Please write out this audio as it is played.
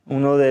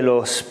Uno de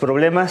los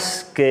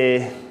problemas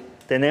que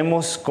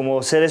tenemos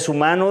como seres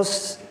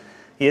humanos,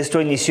 y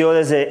esto inició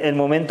desde el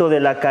momento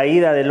de la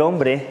caída del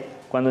hombre,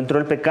 cuando entró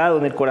el pecado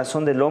en el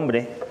corazón del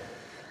hombre,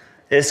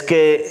 es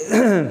que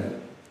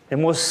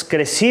hemos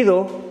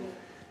crecido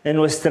en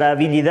nuestra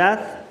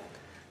habilidad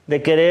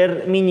de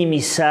querer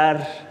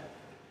minimizar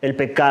el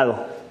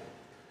pecado,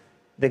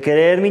 de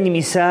querer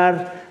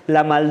minimizar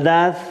la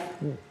maldad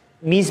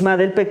misma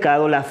del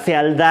pecado, la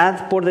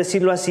fealdad, por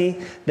decirlo así,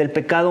 del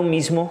pecado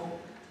mismo.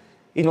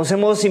 Y nos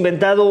hemos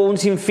inventado un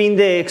sinfín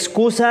de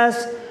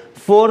excusas,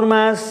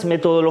 formas,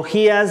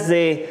 metodologías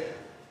de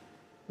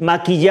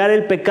maquillar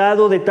el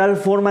pecado de tal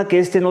forma que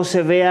éste no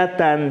se vea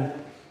tan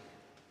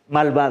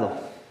malvado,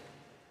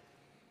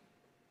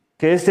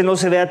 que éste no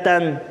se vea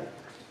tan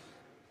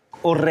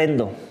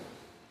horrendo,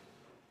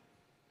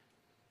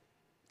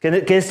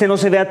 que éste no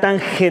se vea tan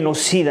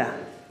genocida.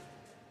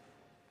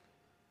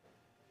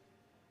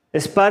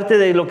 Es parte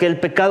de lo que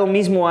el pecado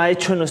mismo ha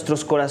hecho en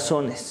nuestros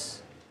corazones.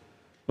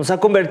 Nos ha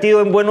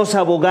convertido en buenos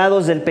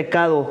abogados del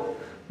pecado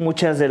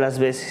muchas de las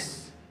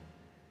veces.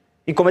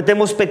 Y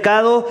cometemos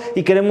pecado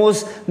y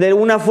queremos de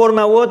una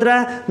forma u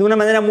otra, de una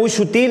manera muy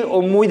sutil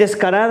o muy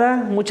descarada,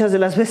 muchas de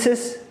las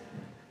veces,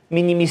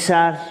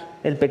 minimizar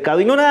el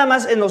pecado. Y no nada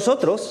más en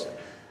nosotros,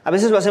 a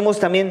veces lo hacemos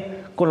también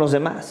con los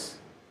demás.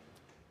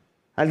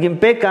 Alguien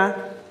peca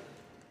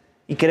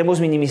y queremos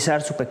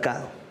minimizar su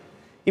pecado.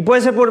 Y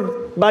puede ser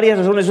por varias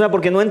razones. Una,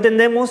 porque no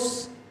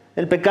entendemos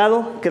el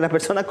pecado que la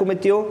persona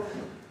cometió,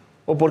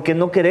 o porque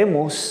no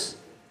queremos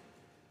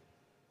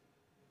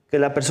que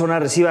la persona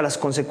reciba las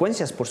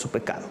consecuencias por su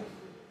pecado,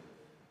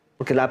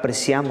 porque la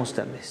apreciamos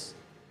tal vez,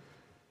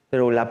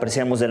 pero la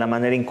apreciamos de la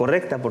manera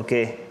incorrecta,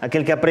 porque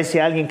aquel que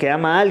aprecia a alguien, que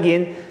ama a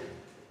alguien,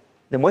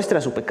 demuestra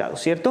su pecado,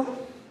 ¿cierto?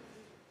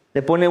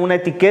 Le pone una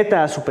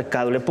etiqueta a su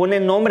pecado, le pone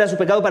nombre a su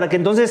pecado para que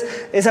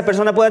entonces esa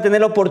persona pueda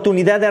tener la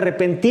oportunidad de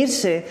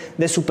arrepentirse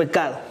de su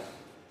pecado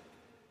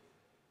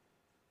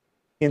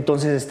y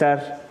entonces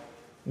estar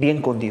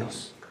bien con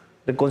Dios,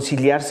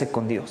 reconciliarse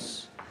con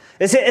Dios.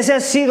 Ese ha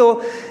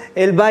sido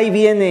el va y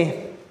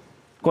viene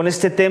con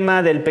este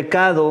tema del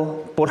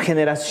pecado por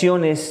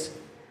generaciones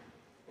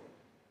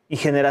y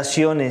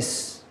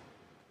generaciones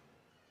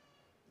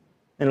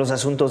en los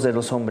asuntos de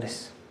los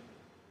hombres.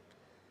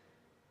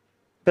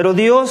 Pero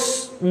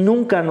Dios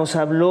nunca nos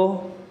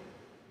habló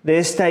de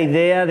esta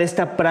idea, de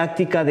esta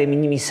práctica de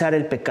minimizar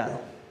el pecado.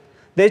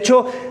 De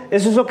hecho,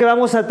 eso es lo que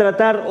vamos a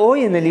tratar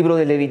hoy en el libro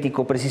de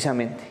Levítico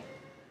precisamente.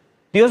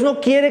 Dios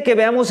no quiere que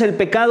veamos el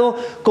pecado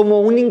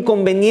como un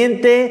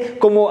inconveniente,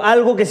 como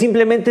algo que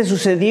simplemente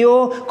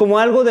sucedió, como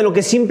algo de lo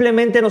que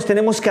simplemente nos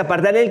tenemos que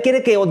apartar. Él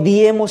quiere que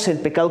odiemos el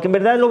pecado, que en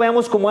verdad lo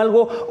veamos como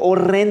algo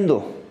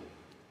horrendo,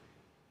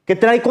 que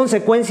trae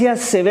consecuencias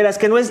severas,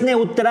 que no es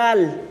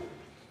neutral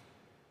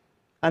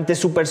ante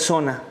su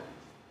persona,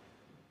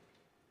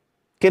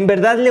 que en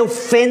verdad le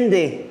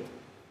ofende,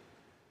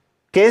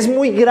 que es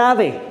muy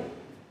grave.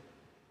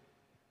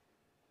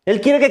 Él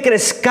quiere que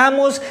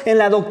crezcamos en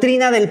la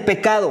doctrina del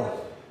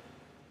pecado,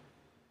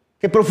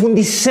 que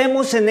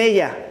profundicemos en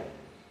ella,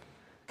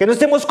 que no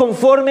estemos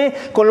conforme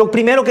con lo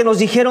primero que nos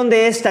dijeron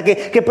de esta,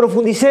 que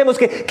profundicemos,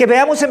 que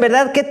veamos en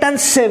verdad qué tan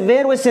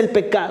severo es el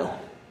pecado.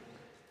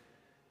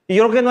 Y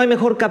yo creo que no hay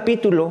mejor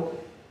capítulo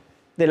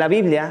de la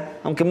Biblia,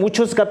 aunque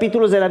muchos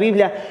capítulos de la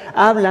Biblia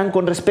hablan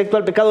con respecto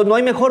al pecado, no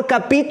hay mejor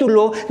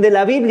capítulo de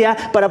la Biblia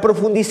para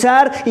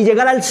profundizar y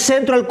llegar al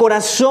centro, al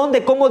corazón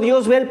de cómo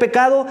Dios ve el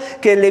pecado,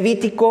 que el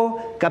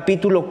Levítico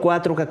capítulo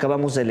 4 que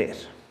acabamos de leer.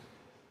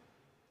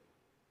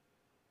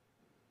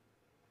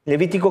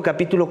 Levítico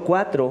capítulo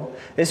 4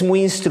 es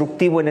muy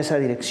instructivo en esa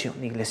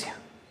dirección, iglesia,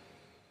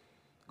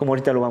 como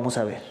ahorita lo vamos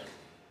a ver.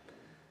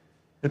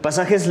 El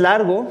pasaje es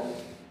largo,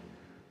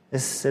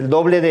 es el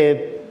doble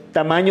de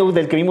tamaño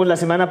del que vimos la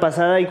semana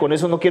pasada, y con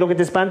eso no quiero que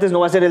te espantes,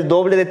 no va a ser el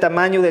doble de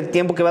tamaño del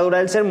tiempo que va a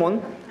durar el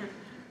sermón.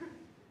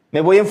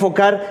 Me voy a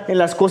enfocar en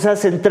las cosas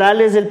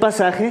centrales del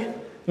pasaje.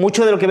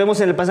 Mucho de lo que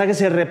vemos en el pasaje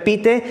se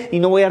repite y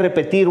no voy a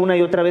repetir una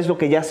y otra vez lo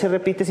que ya se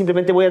repite,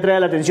 simplemente voy a traer a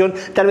la atención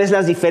tal vez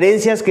las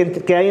diferencias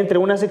que hay entre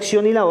una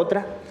sección y la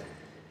otra.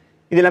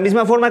 Y de la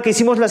misma forma que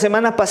hicimos la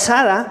semana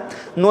pasada,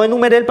 no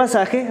enumeré el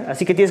pasaje,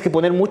 así que tienes que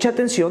poner mucha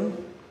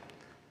atención.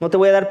 No te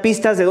voy a dar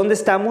pistas de dónde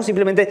estamos,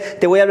 simplemente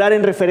te voy a hablar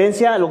en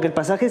referencia a lo que el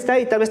pasaje está,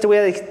 y tal vez te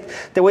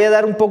voy a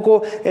dar un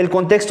poco el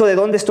contexto de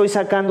dónde estoy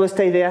sacando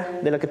esta idea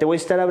de la que te voy a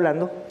estar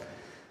hablando.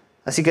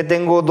 Así que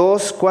tengo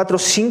 2, 4,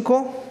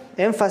 5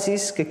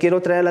 énfasis que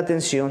quiero traer a la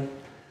atención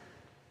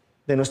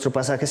de nuestro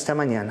pasaje esta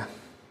mañana.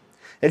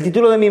 El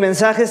título de mi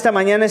mensaje esta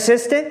mañana es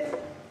este: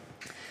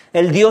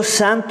 el Dios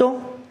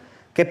Santo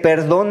que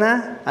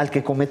perdona al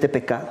que comete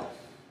pecado.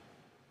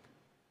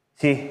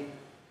 Sí,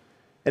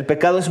 el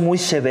pecado es muy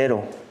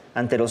severo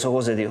ante los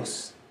ojos de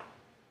Dios.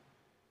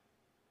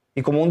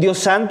 Y como un Dios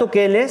santo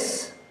que Él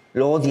es,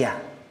 lo odia.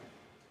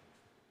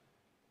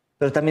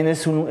 Pero también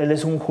Él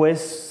es un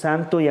juez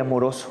santo y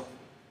amoroso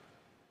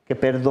que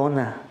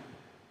perdona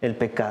el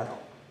pecado.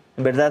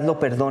 En verdad lo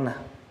perdona,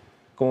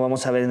 como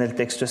vamos a ver en el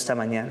texto esta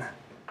mañana.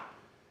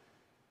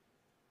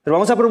 Pero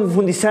vamos a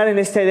profundizar en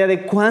esta idea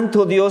de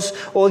cuánto Dios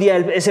odia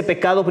ese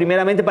pecado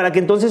primeramente para que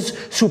entonces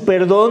su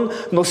perdón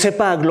nos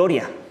sepa a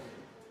gloria.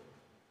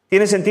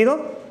 ¿Tiene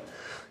sentido?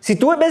 Si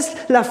tú ves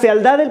la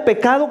fealdad del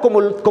pecado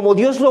como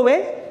Dios lo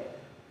ve,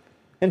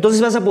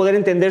 entonces vas a poder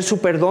entender su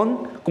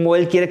perdón como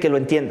Él quiere que lo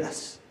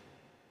entiendas.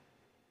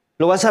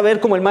 Lo vas a ver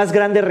como el más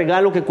grande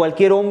regalo que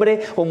cualquier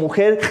hombre o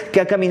mujer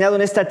que ha caminado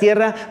en esta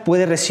tierra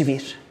puede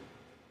recibir.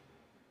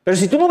 Pero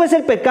si tú no ves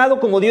el pecado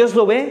como Dios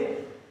lo ve,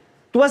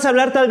 tú vas a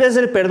hablar tal vez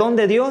del perdón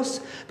de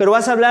Dios, pero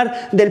vas a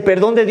hablar del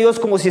perdón de Dios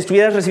como si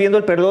estuvieras recibiendo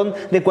el perdón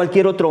de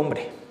cualquier otro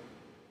hombre.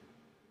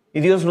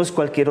 Y Dios no es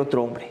cualquier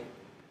otro hombre.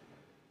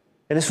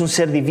 Él es un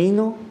ser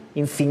divino,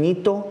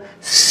 infinito,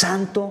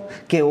 santo,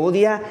 que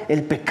odia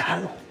el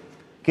pecado,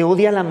 que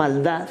odia la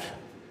maldad,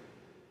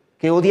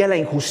 que odia la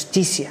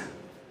injusticia.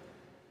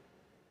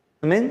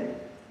 Amén.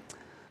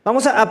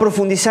 Vamos a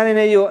profundizar en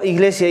ello,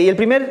 iglesia. Y el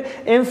primer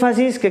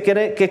énfasis que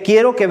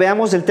quiero que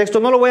veamos del texto,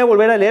 no lo voy a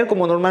volver a leer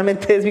como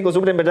normalmente es mi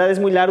costumbre, en verdad es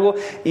muy largo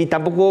y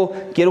tampoco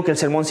quiero que el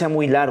sermón sea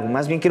muy largo.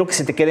 Más bien quiero que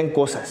se te queden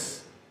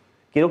cosas.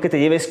 Quiero que te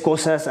lleves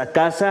cosas a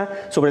casa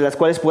sobre las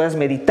cuales puedas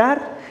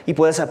meditar y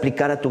puedas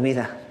aplicar a tu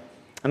vida.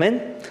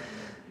 Amén.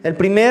 El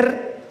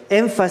primer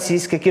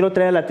énfasis que quiero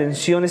traer a la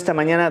atención esta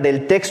mañana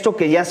del texto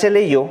que ya se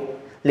leyó,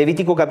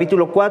 Levítico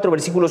capítulo 4,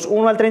 versículos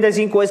 1 al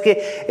 35, es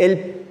que el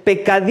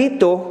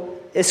pecadito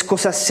es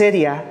cosa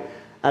seria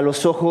a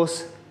los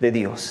ojos de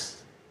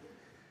Dios.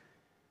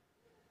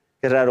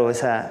 Qué raro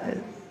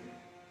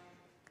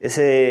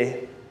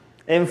ese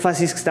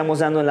énfasis que estamos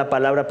dando en la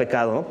palabra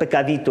pecado, ¿no?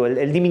 Pecadito,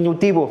 el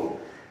diminutivo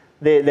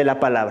de la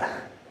palabra.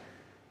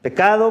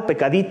 Pecado,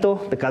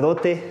 pecadito,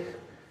 pecadote,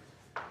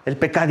 el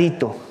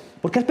pecadito.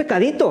 ¿Por qué el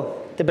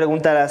pecadito? Te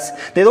preguntarás.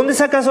 ¿De dónde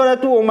sacas ahora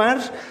tú, Omar,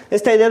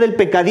 esta idea del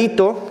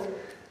pecadito?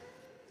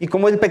 Y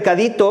cómo el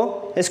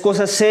pecadito es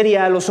cosa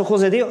seria a los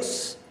ojos de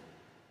Dios.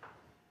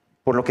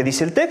 Por lo que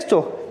dice el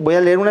texto. Voy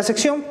a leer una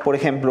sección, por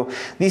ejemplo.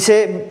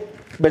 Dice,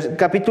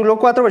 capítulo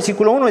 4,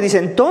 versículo 1, y dice,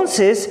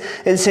 entonces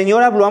el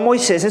Señor habló a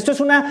Moisés. Esto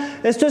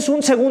es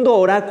un segundo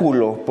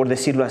oráculo, por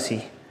decirlo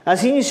así.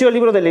 Así inició el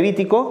libro de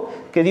Levítico,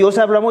 que Dios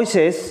habló a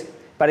Moisés.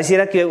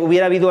 Pareciera que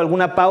hubiera habido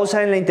alguna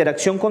pausa en la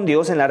interacción con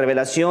Dios, en la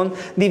revelación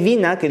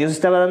divina que Dios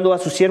estaba dando a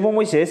su siervo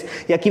Moisés.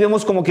 Y aquí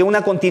vemos como que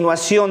una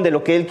continuación de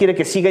lo que Él quiere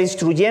que siga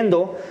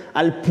instruyendo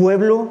al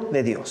pueblo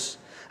de Dios.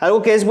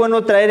 Algo que es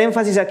bueno traer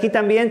énfasis aquí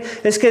también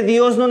es que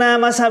Dios no nada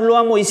más habló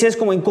a Moisés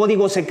como en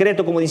código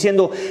secreto, como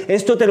diciendo,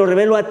 esto te lo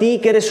revelo a ti,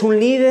 que eres un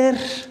líder.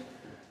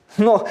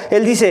 No,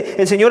 Él dice,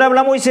 el Señor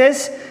habló a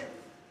Moisés,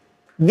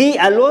 di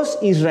a los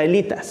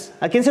israelitas.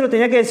 ¿A quién se lo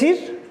tenía que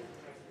decir?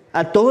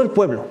 A todo el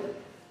pueblo.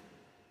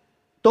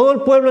 Todo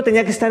el pueblo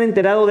tenía que estar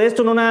enterado de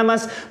esto, no nada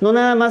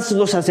más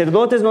los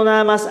sacerdotes, no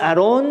nada más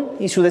Aarón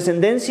y su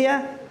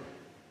descendencia,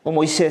 o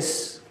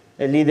Moisés,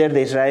 el líder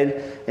de Israel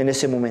en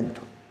ese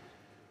momento.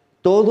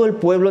 Todo el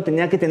pueblo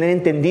tenía que tener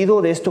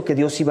entendido de esto que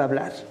Dios iba a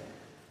hablar,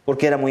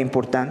 porque era muy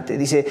importante.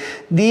 Dice,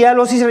 di a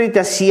los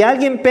israelitas, si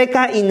alguien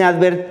peca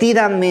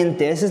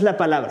inadvertidamente, esa es la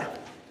palabra.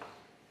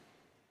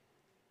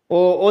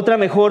 O otra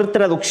mejor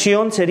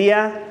traducción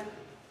sería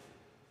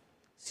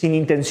sin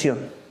intención.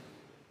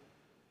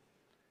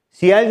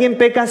 Si alguien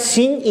peca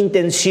sin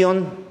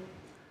intención,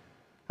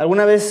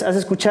 ¿alguna vez has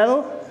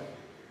escuchado?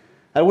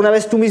 ¿Alguna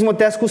vez tú mismo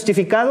te has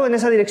justificado en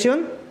esa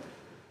dirección?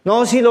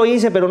 No, sí lo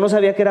hice, pero no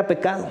sabía que era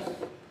pecado.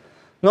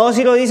 No,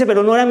 sí lo hice,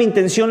 pero no era mi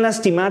intención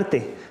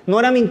lastimarte. No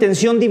era mi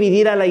intención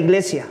dividir a la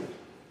iglesia.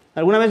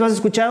 ¿Alguna vez lo has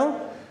escuchado?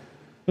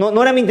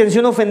 No era mi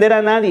intención ofender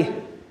a nadie.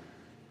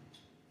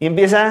 Y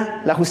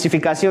empieza la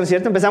justificación,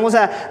 ¿cierto? Empezamos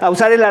a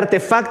usar el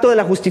artefacto de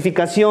la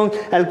justificación,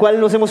 al cual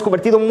nos hemos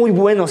convertido muy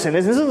buenos en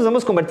eso. En eso nos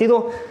hemos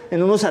convertido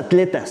en unos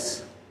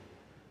atletas,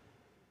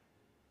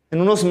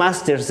 en unos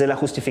másters de la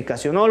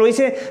justificación. No, lo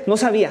hice, no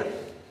sabía.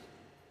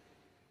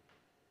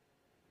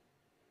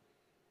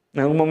 En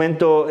algún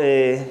momento,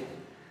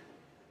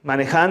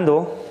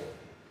 manejando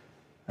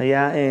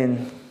allá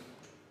en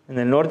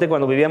el norte,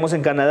 cuando vivíamos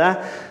en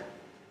Canadá,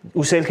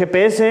 usé el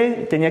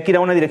GPS, tenía que ir a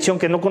una dirección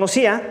que no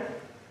conocía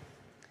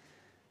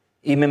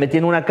y me metí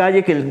en una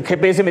calle que el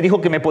GPS me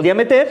dijo que me podía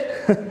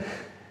meter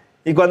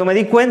y cuando me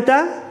di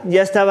cuenta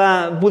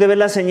pude ver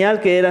la señal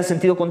que era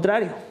sentido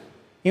contrario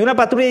y una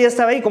patrulla ya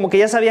estaba ahí, como que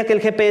ya sabía que el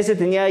GPS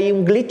tenía ahí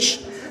un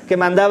glitch que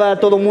mandaba a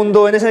todo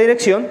mundo en esa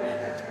dirección.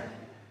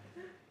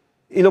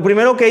 Y lo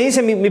primero que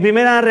hice, mi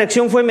primera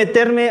reacción fue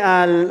meterme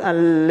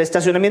al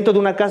estacionamiento de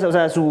una casa, o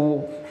sea,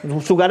 su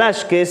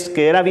garage,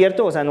 que era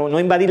abierto, o sea, no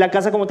invadí la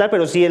casa como tal,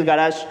 pero sí el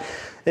garage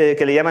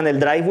que le llaman el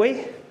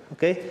driveway,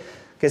 ¿okay?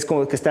 Que es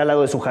como que está al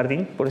lado de su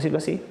jardín, por decirlo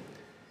así.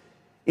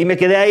 Y me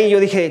quedé ahí y yo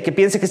dije, que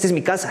piense que esta es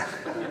mi casa.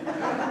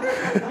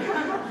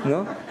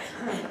 ¿No?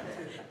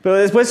 Pero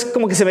después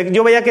como que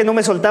yo veía que no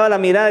me soltaba la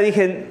mirada y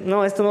dije,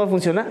 no, esto no va a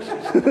funcionar.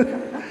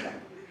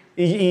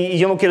 y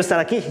yo no quiero estar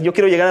aquí, yo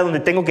quiero llegar a donde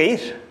tengo que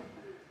ir.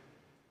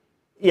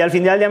 Y al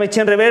final ya me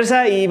eché en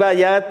reversa y iba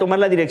ya a tomar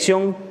la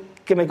dirección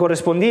que me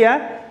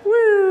correspondía.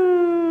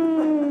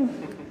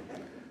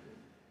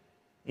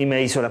 Y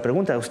me hizo la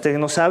pregunta, ¿usted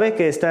no sabe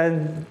que está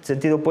en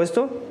sentido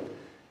opuesto?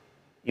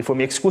 Y fue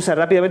mi excusa,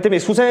 rápidamente mi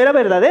excusa era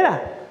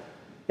verdadera.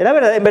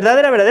 En verdad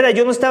era verdadera.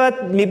 Yo no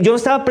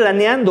estaba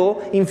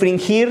planeando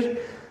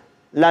infringir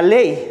la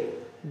ley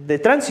de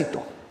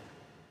tránsito.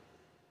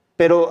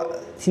 Pero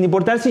sin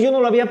importar si yo no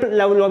lo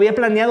había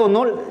planeado o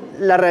no,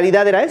 la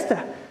realidad era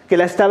esta, que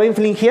la estaba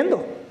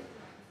infringiendo.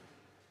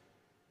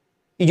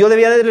 Y yo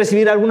debía de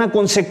recibir alguna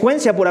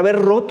consecuencia por haber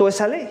roto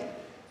esa ley.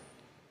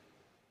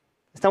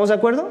 ¿Estamos de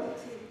acuerdo?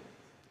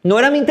 No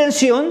era mi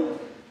intención,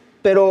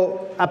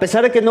 pero a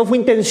pesar de que no fue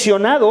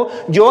intencionado,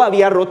 yo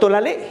había roto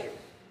la ley.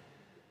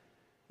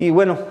 Y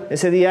bueno,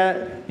 ese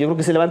día yo creo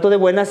que se levantó de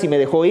buenas y me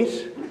dejó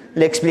ir.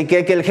 Le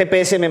expliqué que el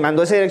GPS me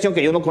mandó esa dirección,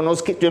 que yo no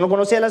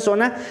conocía la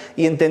zona,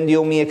 y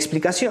entendió mi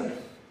explicación.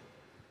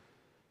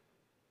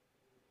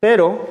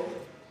 Pero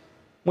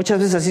muchas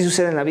veces así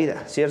sucede en la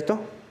vida, ¿cierto?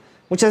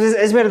 Muchas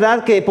veces es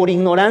verdad que por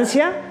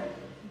ignorancia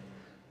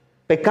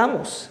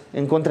pecamos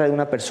en contra de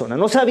una persona.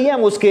 No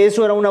sabíamos que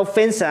eso era una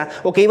ofensa,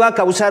 o que iba a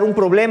causar un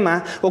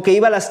problema, o que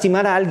iba a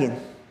lastimar a alguien.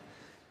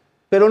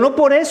 Pero no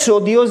por eso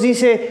Dios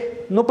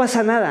dice, no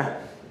pasa nada,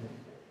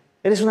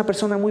 eres una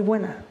persona muy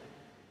buena.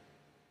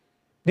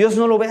 Dios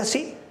no lo ve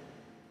así.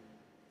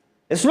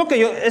 Eso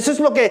es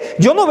lo que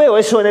yo no veo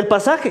eso en el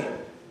pasaje.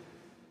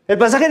 El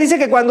pasaje dice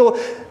que cuando,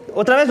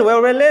 otra vez lo voy a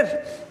volver a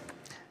leer,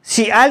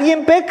 si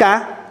alguien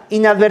peca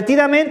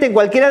inadvertidamente en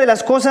cualquiera de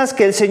las cosas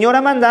que el Señor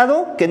ha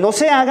mandado que no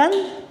se hagan,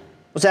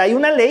 o sea, hay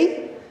una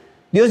ley,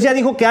 Dios ya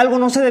dijo que algo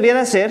no se debía de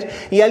hacer,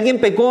 y alguien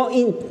pecó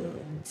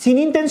sin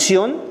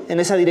intención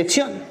en esa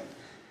dirección.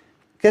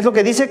 ¿Qué es lo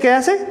que dice que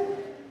hace?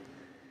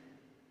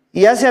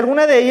 Y hace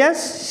alguna de ellas,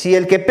 si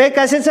el que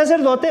peca es el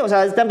sacerdote, o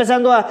sea, está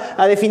empezando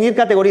a definir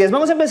categorías.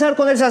 Vamos a empezar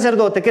con el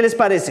sacerdote, ¿qué les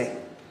parece?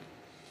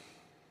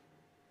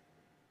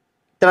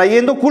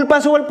 Trayendo culpa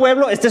sobre el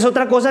pueblo. Esta es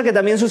otra cosa que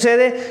también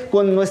sucede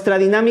con nuestra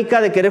dinámica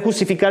de querer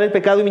justificar el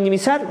pecado y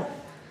minimizarlo.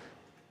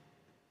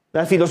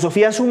 Las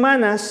filosofías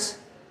humanas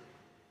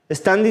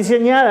están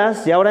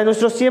diseñadas, y ahora en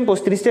nuestros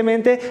tiempos,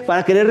 tristemente,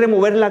 para querer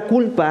remover la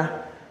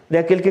culpa de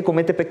aquel que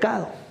comete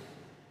pecado.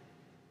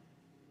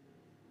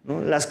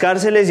 ¿No? Las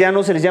cárceles ya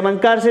no se les llaman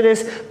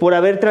cárceles por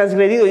haber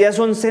transgredido, ya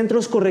son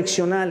centros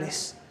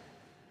correccionales.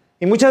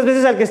 Y muchas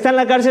veces al que está en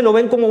la cárcel lo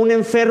ven como un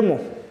enfermo.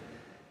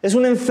 Es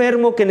un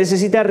enfermo que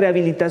necesita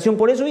rehabilitación,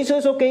 por eso hizo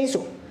eso que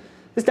hizo.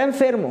 Está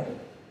enfermo.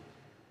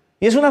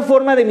 Y es una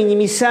forma de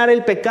minimizar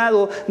el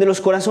pecado de los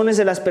corazones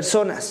de las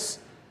personas.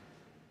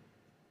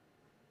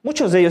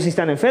 Muchos de ellos sí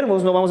están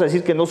enfermos, no vamos a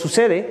decir que no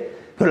sucede,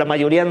 pero la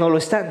mayoría no lo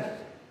están.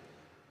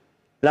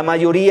 La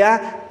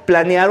mayoría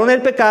planearon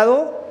el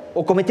pecado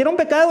o cometieron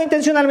pecado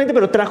intencionalmente,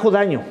 pero trajo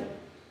daño.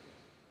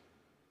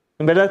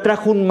 En verdad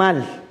trajo un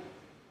mal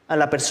a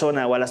la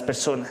persona o a las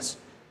personas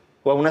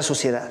o a una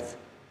sociedad.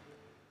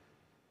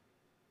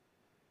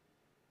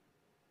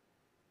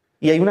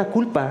 Y hay una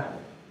culpa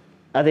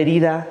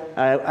adherida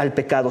al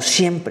pecado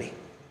siempre.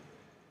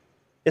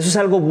 Eso es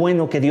algo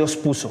bueno que Dios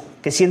puso,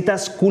 que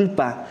sientas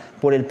culpa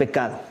por el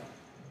pecado.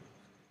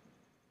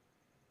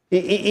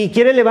 Y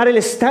quiere elevar el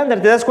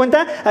estándar, ¿te das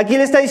cuenta? Aquí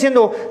le está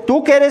diciendo,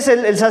 tú que eres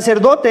el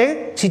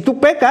sacerdote, si tú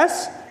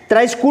pecas,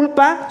 traes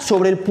culpa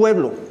sobre el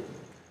pueblo.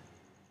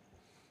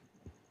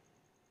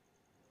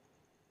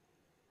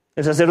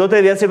 El sacerdote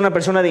debía ser una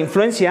persona de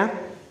influencia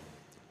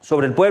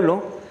sobre el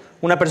pueblo,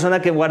 una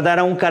persona que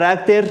guardara un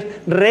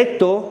carácter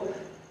recto,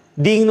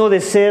 digno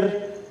de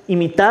ser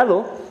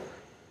imitado.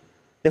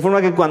 De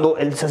forma que cuando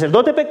el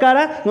sacerdote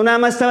pecara, no nada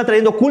más estaba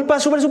trayendo culpa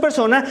sobre su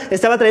persona,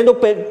 estaba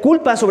trayendo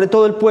culpa sobre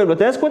todo el pueblo.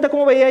 ¿Te das cuenta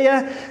cómo veía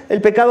ya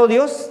el pecado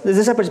Dios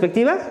desde esa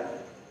perspectiva?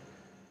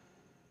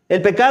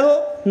 El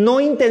pecado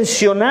no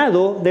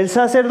intencionado del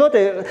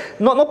sacerdote.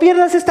 No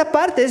pierdas esta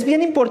parte, es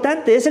bien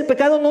importante. Es el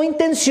pecado no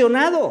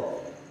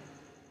intencionado.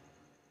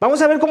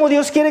 Vamos a ver cómo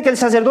Dios quiere que el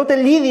sacerdote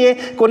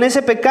lidie con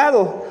ese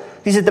pecado.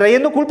 Dice,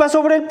 trayendo culpa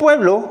sobre el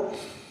pueblo,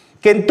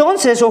 que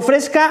entonces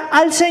ofrezca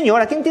al Señor.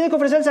 ¿A quién tiene que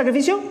ofrecer el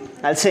sacrificio?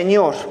 Al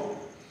Señor.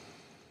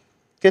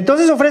 Que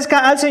entonces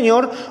ofrezca al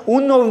Señor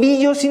un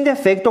novillo sin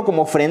defecto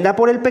como ofrenda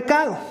por el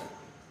pecado.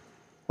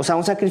 O sea,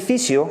 un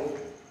sacrificio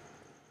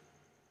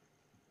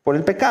por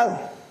el pecado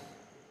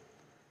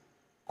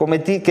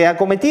que ha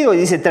cometido. Y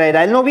dice,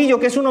 traerá el novillo.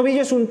 ¿Qué es un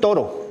novillo? Es un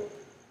toro.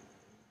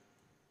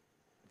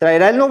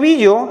 Traerá el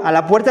novillo a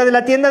la puerta de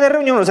la tienda de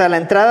reunión, o sea, a la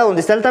entrada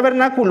donde está el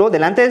tabernáculo,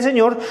 delante del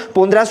Señor,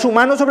 pondrá su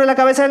mano sobre la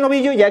cabeza del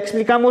novillo. Ya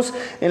explicamos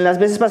en las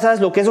veces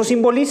pasadas lo que eso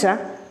simboliza.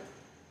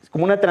 Es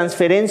como una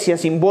transferencia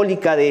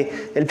simbólica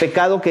del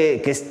pecado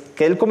que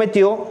él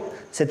cometió,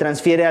 se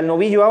transfiere al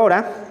novillo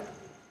ahora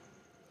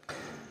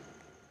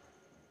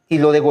y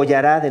lo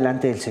degollará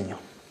delante del Señor.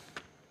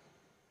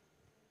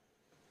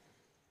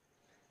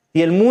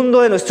 Y el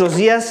mundo de nuestros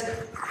días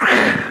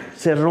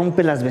se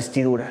rompe las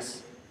vestiduras.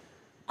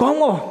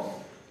 ¿Cómo?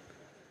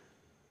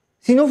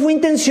 Si no fue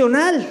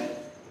intencional.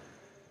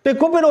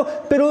 Pecó,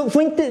 pero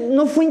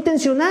no fue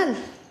intencional.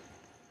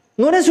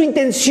 No era su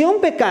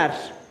intención pecar.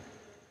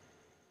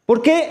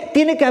 ¿Por qué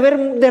tiene que haber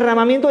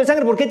derramamiento de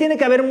sangre? ¿Por qué tiene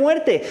que haber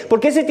muerte?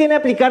 ¿Por qué se tiene que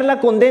aplicar la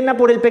condena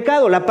por el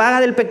pecado? La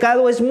paga del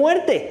pecado es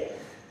muerte.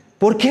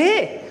 ¿Por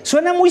qué?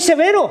 Suena muy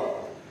severo.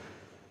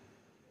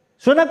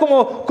 Suena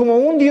como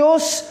un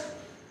Dios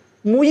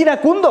muy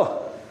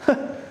iracundo.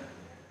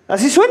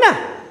 Así suena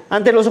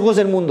ante los ojos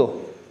del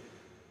mundo.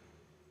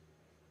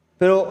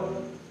 Pero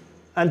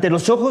ante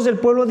los ojos del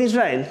pueblo de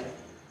Israel,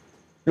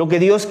 lo que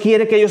Dios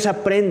quiere que ellos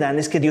aprendan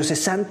es que Dios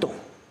es santo.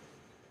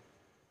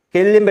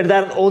 Que Él en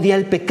verdad odia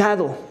el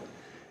pecado.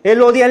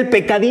 Él odia el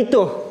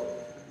pecadito.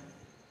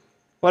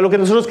 O a lo que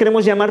nosotros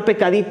queremos llamar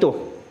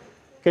pecadito,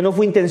 que no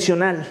fue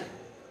intencional.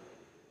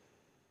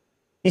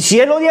 Y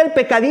si Él odia el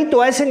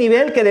pecadito a ese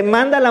nivel que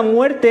demanda la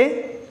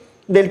muerte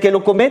del que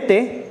lo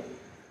comete,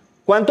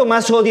 ¿cuánto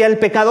más odia el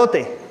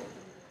pecadote?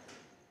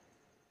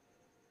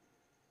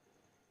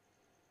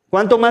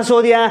 ¿Cuánto más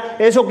odia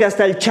eso que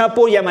hasta el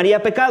Chapo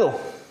llamaría pecado?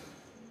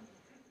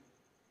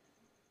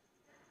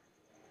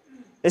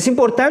 Es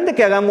importante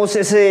que hagamos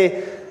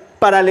ese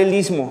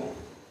paralelismo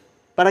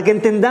para que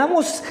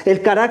entendamos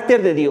el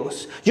carácter de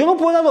Dios. Yo no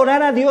puedo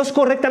adorar a Dios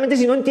correctamente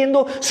si no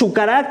entiendo su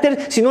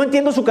carácter,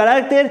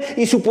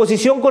 y su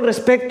posición con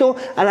respecto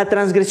a la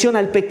transgresión,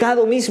 al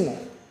pecado mismo.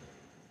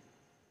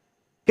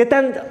 ¿Qué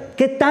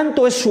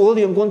tanto es su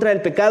odio en contra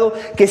del pecado?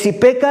 Que si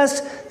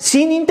pecas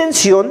sin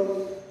intención,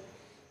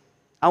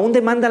 aún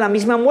demanda la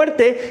misma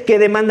muerte que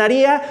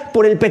demandaría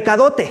por el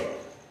pecadote,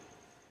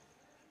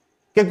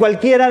 que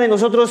cualquiera de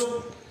nosotros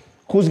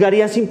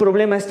juzgaría sin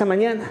problema esta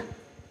mañana.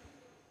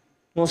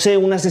 No sé,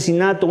 un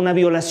asesinato, una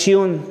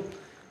violación,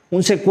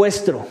 un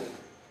secuestro.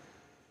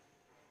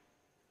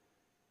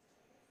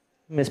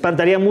 Me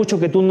espantaría mucho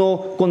que tú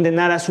no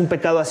condenaras un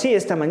pecado así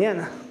esta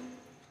mañana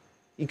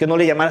y que no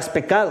le llamaras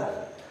pecado,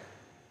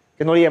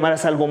 que no le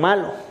llamaras algo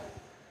malo.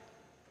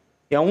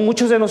 Y aún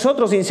muchos de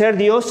nosotros, sin ser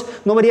Dios,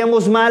 no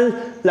veríamos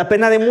mal la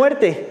pena de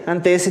muerte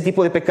ante ese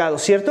tipo de pecado,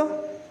 ¿cierto?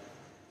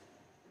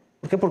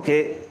 ¿Por qué?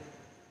 Porque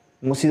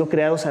hemos sido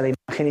creados a la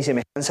imagen y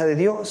semejanza de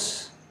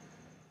Dios.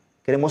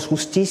 Queremos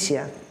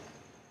justicia.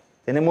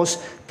 Tenemos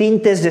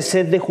tintes de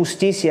sed de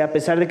justicia, a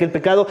pesar de que el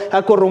pecado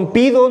ha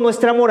corrompido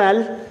nuestra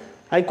moral.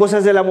 Hay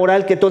cosas de la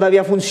moral que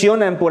todavía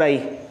funcionan por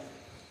ahí.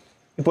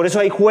 Y por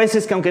eso hay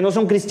jueces que, aunque no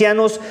son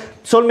cristianos,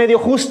 son medio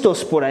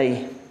justos por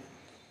ahí,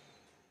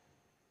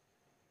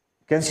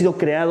 que han sido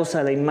creados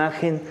a la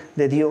imagen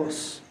de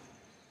Dios.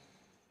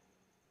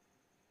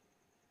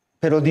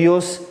 Pero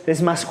Dios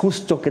es más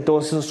justo que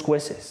todos esos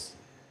jueces.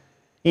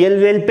 Y Él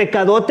ve el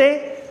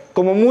pecadote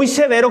como muy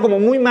severo,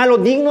 como muy malo,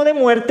 digno de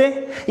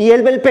muerte. Y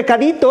Él ve el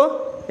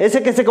pecadito,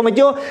 ese que se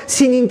cometió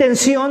sin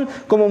intención,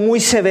 como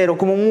muy severo,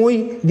 como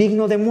muy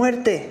digno de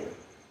muerte.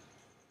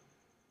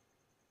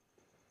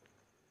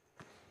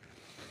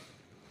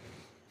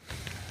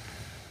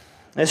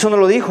 Eso nos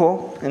lo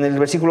dijo en el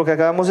versículo que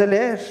acabamos de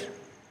leer.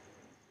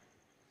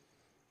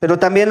 Pero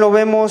también lo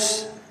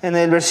vemos en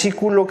el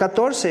versículo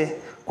 14,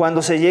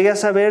 cuando se llegue a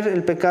saber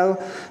el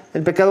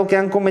pecado que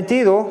han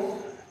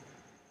cometido.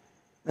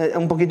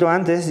 Un poquito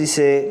antes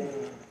dice,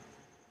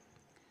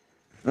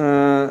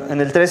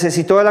 en el 13,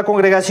 si toda la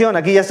congregación,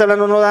 aquí ya está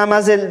hablando no nada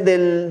más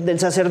del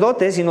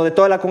sacerdote, sino de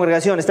toda la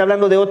congregación, está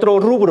hablando de otro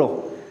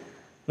rubro,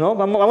 ¿no?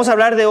 Vamos a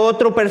hablar de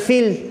otro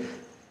perfil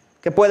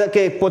que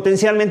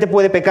potencialmente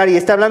puede pecar, y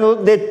está hablando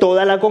de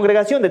toda la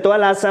congregación, de toda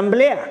la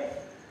asamblea,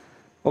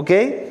 ¿ok?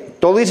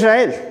 Todo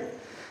Israel.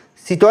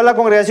 Si toda la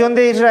congregación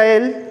de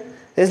Israel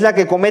es la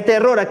que comete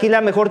error, aquí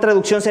la mejor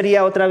traducción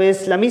sería otra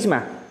vez la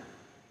misma.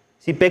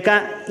 Si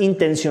peca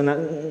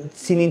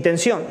sin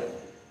intención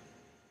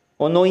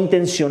o no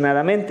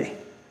intencionadamente.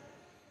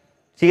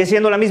 Sigue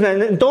siendo la misma.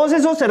 En todos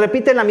esos se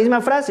repite la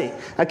misma frase.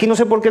 Aquí no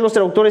sé por qué los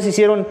traductores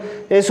hicieron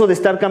eso de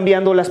estar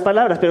cambiando las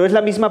palabras, pero es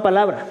la misma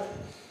palabra.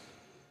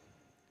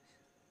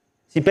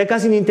 Si peca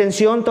sin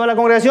intención toda la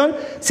congregación,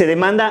 se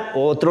demanda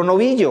otro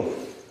novillo.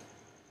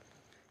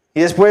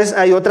 Y después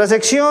hay otra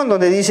sección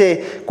donde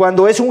dice,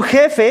 cuando es un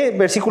jefe,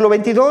 versículo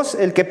 22,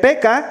 el que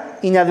peca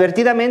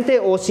inadvertidamente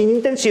o sin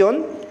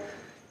intención,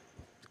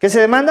 ¿qué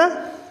se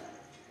demanda?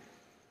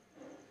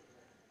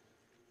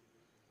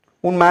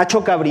 Un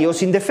macho cabrío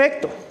sin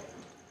defecto.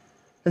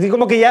 Así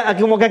como que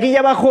aquí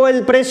ya bajó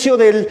el precio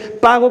del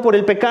pago por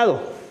el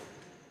pecado.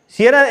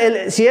 Si era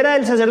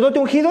el sacerdote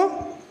ungido,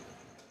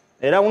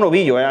 era un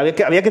ovillo,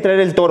 había que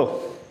traer el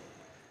toro.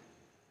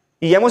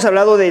 Y ya hemos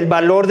hablado del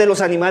valor de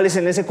los animales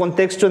en ese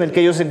contexto en el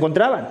que ellos se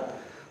encontraban.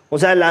 O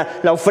sea,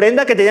 la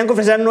ofrenda que tenían que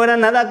ofrecer no era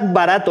nada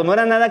barato, no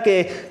era nada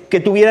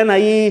que tuvieran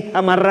ahí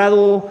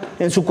amarrado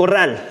en su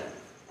corral.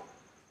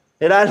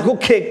 Era algo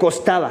que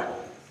costaba.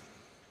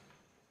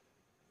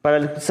 Para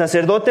el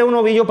sacerdote un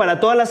novillo, para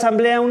toda la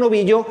asamblea un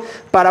novillo,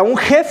 para un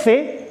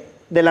jefe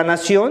de la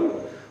nación,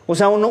 o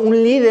sea,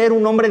 un líder,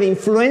 un hombre de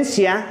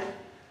influencia,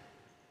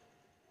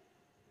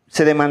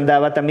 se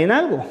demandaba también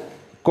algo,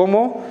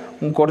 como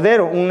un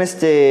cordero,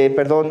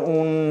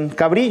 un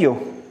cabrillo.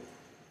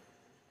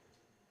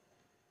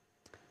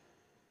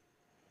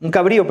 Un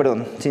cabrío,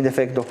 sin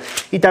defecto.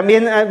 Y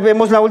también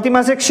vemos la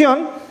última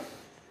sección,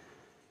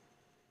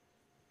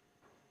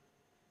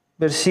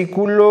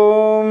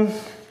 versículo,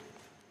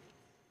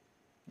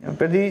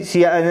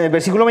 en el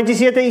versículo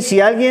 27, y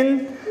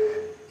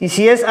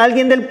si es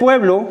alguien del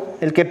pueblo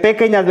el que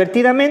peca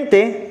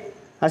inadvertidamente,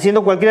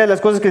 haciendo cualquiera de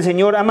las cosas que el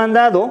Señor ha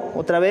mandado,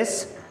 otra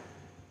vez,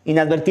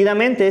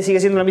 inadvertidamente, sigue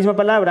siendo la misma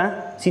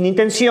palabra, sin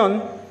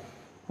intención,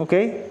 ¿ok?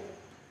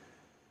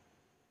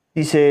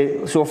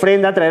 Dice, su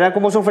ofrenda, traerá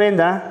como su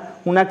ofrenda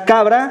una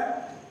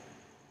cabra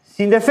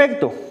sin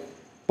defecto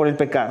por el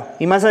pecado.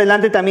 Y más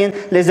adelante también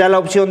les da la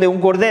opción de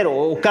un cordero,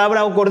 o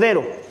cabra o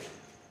cordero.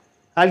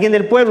 Alguien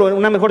del pueblo, en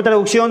una mejor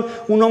traducción,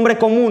 un hombre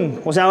común.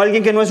 O sea,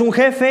 alguien que no es un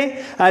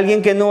jefe,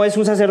 alguien que no es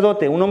un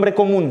sacerdote, un hombre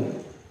común.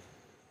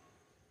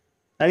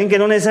 Alguien que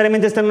no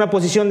necesariamente está en una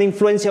posición de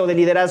influencia o de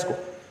liderazgo.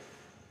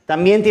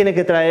 También tiene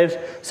que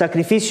traer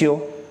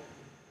sacrificio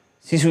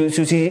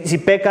si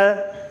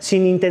peca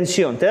sin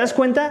intención. ¿Te das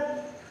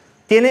cuenta?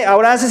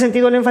 ¿Ahora hace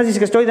sentido el énfasis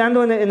que estoy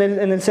dando en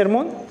el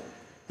sermón?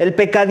 El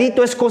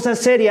pecadito es cosa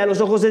seria a los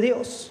ojos de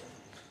Dios.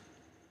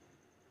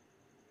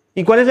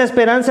 ¿Y cuál es la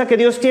esperanza que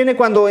Dios tiene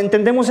cuando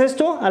entendemos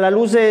esto a la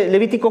luz de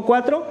Levítico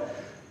 4?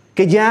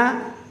 Que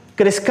ya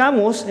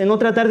crezcamos en no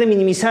tratar de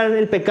minimizar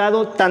el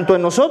pecado tanto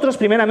en nosotros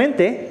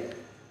primeramente,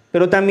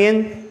 pero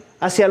también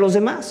hacia los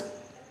demás,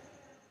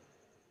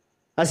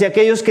 hacia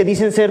aquellos que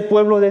dicen ser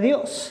pueblo de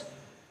Dios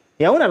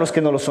y aún a los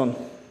que no lo son.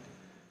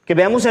 Que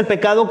veamos el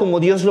pecado como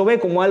Dios lo ve,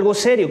 como algo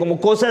serio, como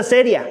cosa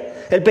seria.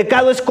 El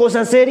pecado es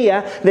cosa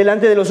seria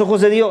delante de los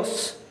ojos de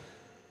Dios.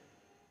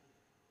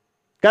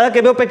 Cada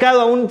que veo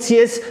pecado, aun si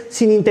es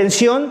sin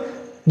intención,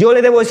 yo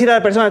le debo decir a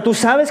la persona, ¿tú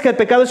sabes que el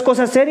pecado es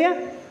cosa seria?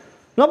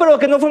 No, pero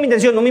que no fue mi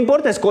intención, no me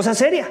importa, es cosa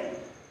seria.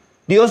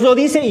 Dios lo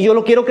dice y yo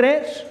lo quiero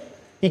creer.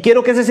 Y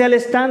quiero que ese sea el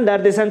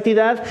estándar de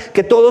santidad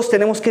que todos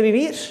tenemos que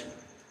vivir.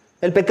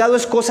 El pecado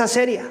es cosa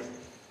seria.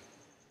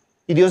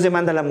 Y Dios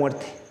demanda la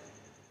muerte.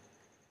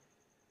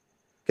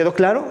 ¿Quedó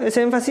claro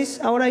ese énfasis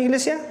ahora,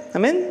 iglesia?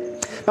 Amén.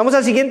 Vamos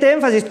al siguiente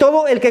énfasis.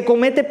 Todo el que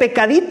comete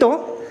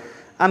pecadito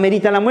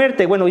amerita la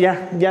muerte. Bueno,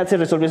 ya se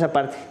resolvió esa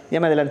parte. Ya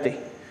me adelanté.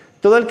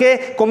 Todo el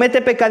que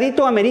comete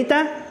pecadito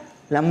amerita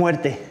la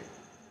muerte.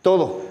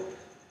 Todo.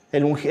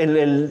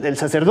 El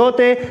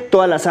sacerdote,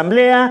 toda la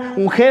asamblea,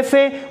 un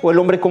jefe o el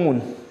hombre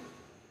común.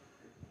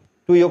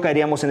 Tú y yo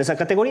caeríamos en esa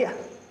categoría.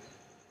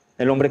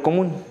 El hombre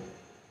común.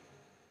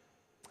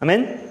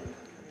 Amén.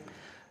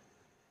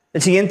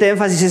 El siguiente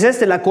énfasis es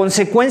este. La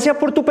consecuencia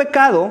por tu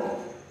pecado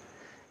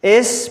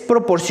es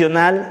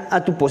proporcional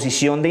a tu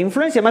posición de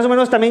influencia. Más o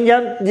menos también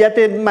ya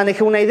te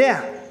manejé una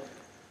idea.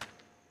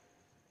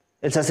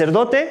 El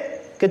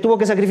sacerdote, ¿qué tuvo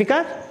que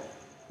sacrificar?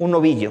 Un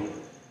novillo.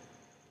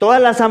 Toda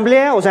la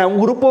asamblea, o sea,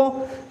 un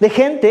grupo de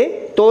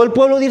gente, todo el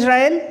pueblo de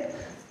Israel,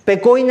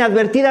 pecó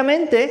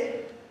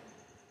inadvertidamente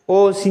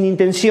o sin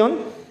intención.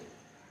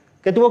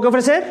 ¿Qué tuvo que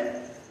ofrecer?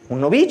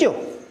 Un novillo.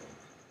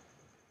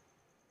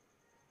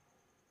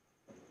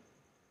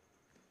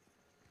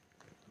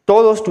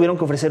 Todos tuvieron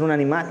que ofrecer un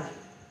animal.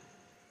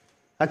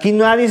 Aquí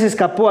nadie se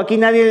escapó, aquí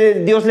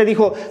Dios le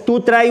dijo,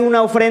 tú trae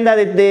una ofrenda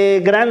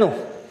de grano.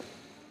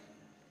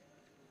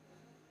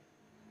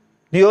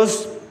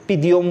 Dios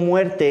pidió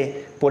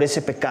muerte por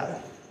ese pecado.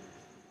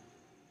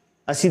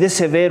 Así de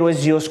severo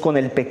es Dios con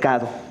el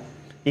pecado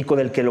y con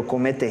el que lo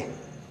comete.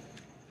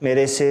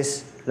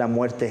 Mereces la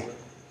muerte.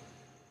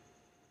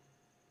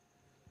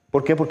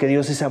 ¿Por qué? Porque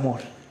Dios es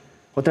amor.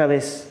 Otra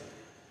vez.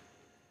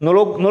 No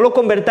lo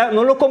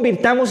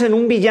convirtamos en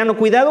un villano.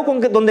 Cuidado con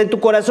donde tu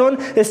corazón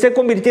esté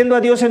convirtiendo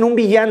a Dios en un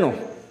villano.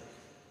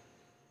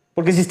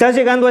 Porque si estás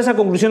llegando a esa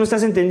conclusión no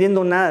estás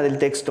entendiendo nada del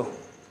texto.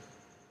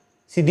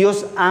 Si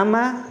Dios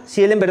ama,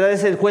 si Él en verdad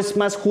es el juez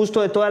más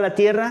justo de toda la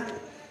tierra,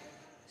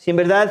 si en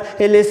verdad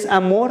Él es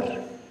amor,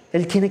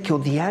 Él tiene que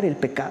odiar el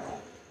pecado.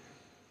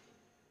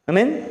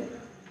 ¿Amén?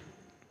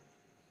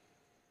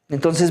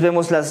 Entonces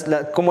vemos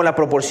como la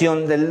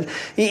proporción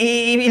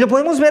y lo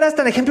podemos ver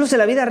hasta en ejemplos de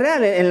la vida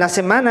real. En la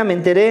semana me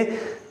enteré,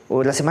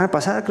 o la semana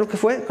pasada creo que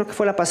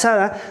fue la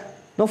pasada,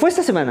 no fue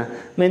esta semana,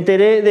 me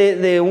enteré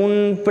de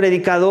un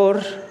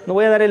predicador, no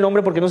voy a dar el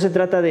nombre porque no se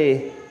trata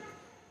de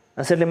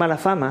hacerle mala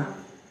fama,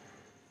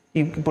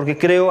 y porque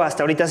creo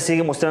hasta ahorita se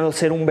sigue mostrando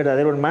ser un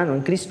verdadero hermano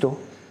en Cristo,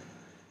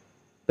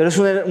 pero es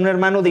un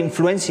hermano de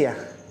influencia,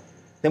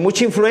 de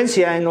mucha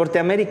influencia en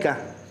Norteamérica.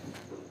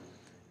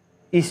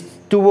 Y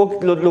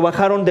lo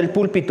bajaron del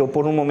púlpito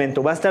por un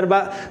momento.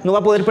 No va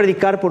a poder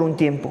predicar por un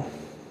tiempo.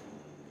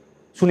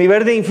 Su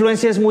nivel de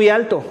influencia es muy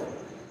alto.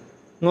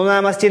 No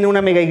nada más tiene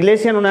una mega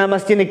iglesia, no nada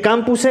más tiene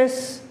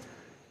campuses,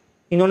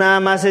 y no nada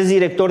más es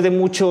director de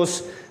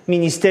muchos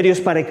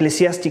ministerios para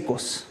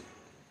eclesiásticos.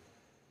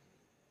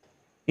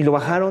 Y lo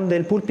bajaron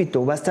del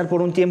púlpito. Va a estar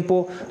por un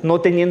tiempo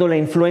no teniendo la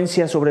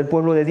influencia sobre el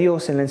pueblo de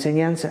Dios en la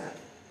enseñanza.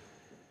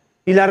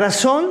 Y la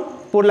razón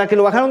por la que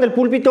lo bajaron del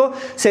púlpito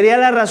sería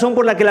la razón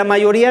por la que la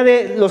mayoría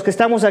de los que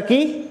estamos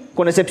aquí,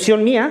 con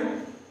excepción mía,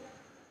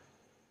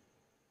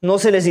 no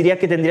se les diría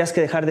que tendrías que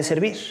dejar de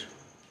servir.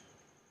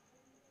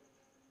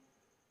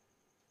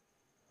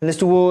 Él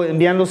estuvo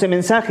enviándose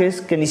mensajes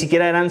que ni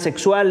siquiera eran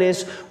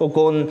sexuales o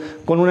con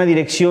una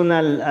dirección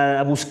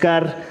a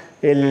buscar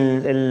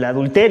el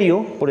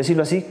adulterio, por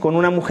decirlo así, con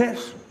una mujer.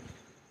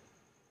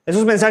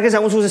 Esos mensajes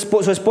aún su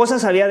esposa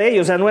sabía de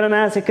ellos, o sea, no era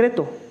nada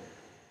secreto.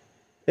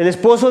 El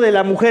esposo de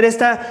la mujer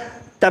esta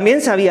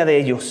también sabía de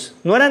ellos.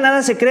 No era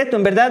nada secreto,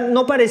 en verdad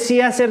no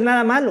parecía hacer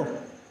nada malo.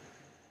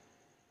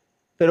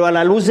 pero a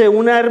la luz de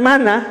una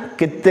hermana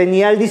que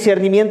tenía el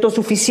discernimiento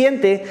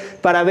suficiente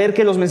para ver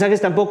que los mensajes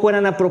tampoco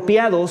eran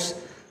apropiados,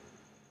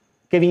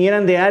 que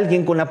vinieran de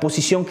alguien con la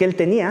posición que él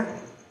tenía,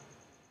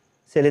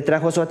 se le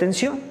trajo a su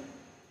atención.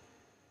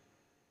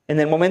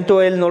 En el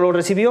momento él no lo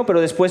recibió,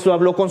 pero después lo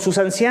habló con sus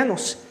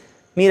ancianos.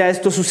 Mira,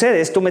 esto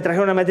sucede, esto me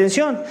trajeron a mi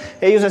atención.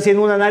 Ellos,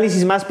 haciendo un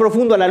análisis más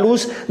profundo a la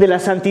luz de la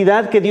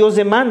santidad que Dios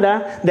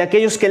demanda de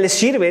aquellos que les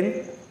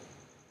sirven,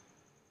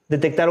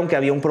 detectaron que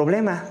había un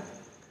problema.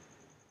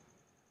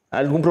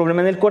 Algún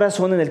problema en el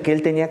corazón en el que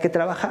él tenía que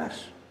trabajar.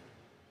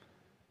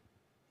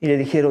 Y le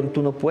dijeron,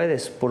 tú no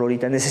puedes por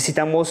ahorita,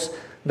 necesitamos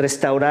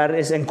restaurar,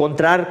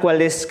 encontrar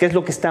qué es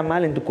lo que está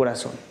mal en tu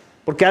corazón.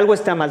 Porque algo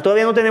está mal.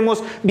 Todavía no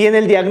tenemos bien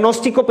el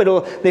diagnóstico,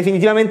 pero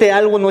definitivamente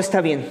algo no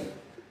está bien.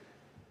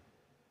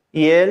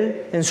 Y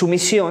él, en su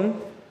misión,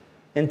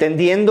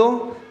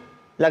 entendiendo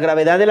la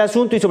gravedad del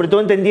asunto y sobre todo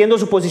entendiendo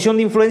su posición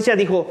de influencia,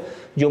 dijo,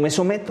 yo me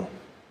someto.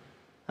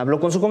 Habló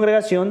con su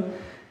congregación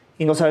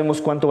y no sabemos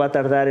cuánto va a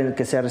tardar en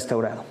que sea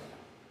restaurado.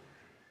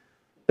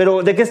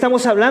 Pero ¿de qué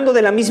estamos hablando?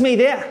 De la misma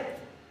idea.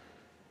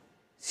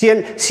 Si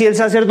el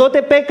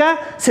sacerdote peca,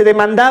 se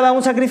demandaba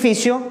un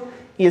sacrificio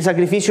y el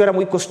sacrificio era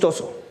muy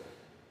costoso.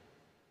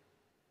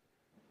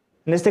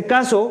 En este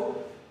caso,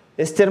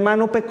 este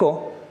hermano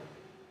pecó,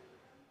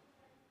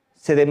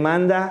 se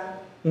demanda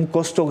un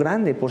costo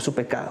grande por su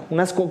pecado.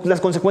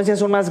 Las consecuencias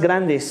son más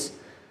grandes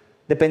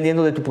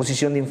dependiendo de tu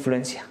posición de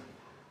influencia.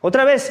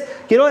 Otra vez,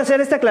 quiero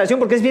hacer esta aclaración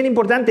porque es bien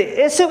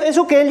importante.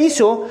 Eso que él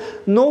hizo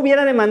no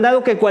hubiera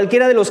demandado que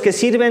cualquiera de los que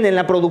sirven en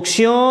la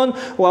producción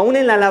o aún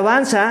en la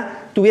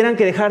alabanza tuvieran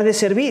que dejar de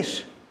servir.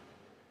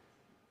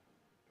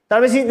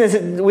 Tal vez sí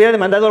hubiera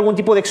demandado algún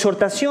tipo de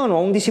exhortación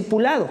o un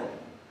discipulado.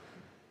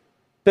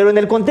 Pero en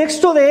el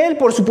contexto de él,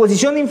 por su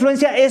posición de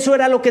influencia, eso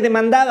era lo que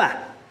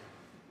demandaba.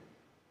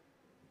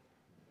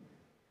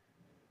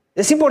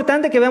 Es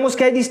importante que veamos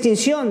que hay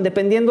distinción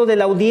dependiendo de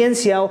la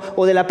audiencia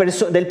o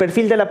del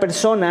perfil de la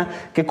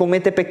persona que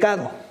comete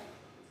pecado.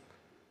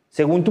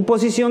 Según tu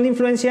posición de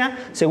influencia,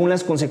 según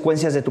las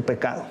consecuencias de tu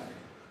pecado.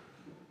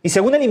 Y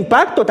según el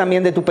impacto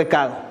también de tu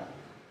pecado.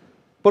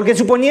 Porque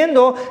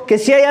suponiendo que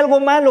si hay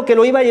algo malo que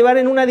lo iba a llevar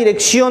en una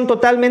dirección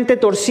totalmente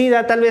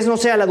torcida, tal vez no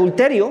sea el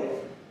adulterio.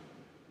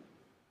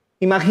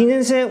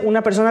 Imagínense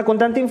una persona con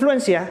tanta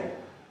influencia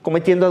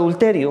cometiendo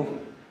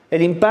adulterio.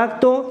 El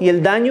impacto y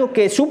el daño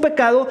que su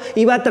pecado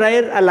iba a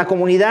traer a la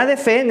comunidad de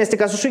fe, en este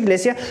caso su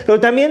iglesia, pero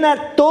también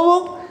a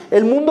todo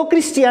el mundo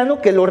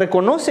cristiano que lo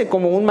reconoce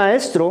como un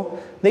maestro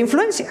de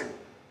influencia.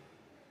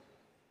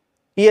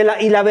 Y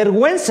la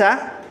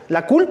vergüenza,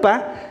 la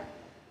culpa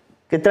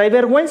que trae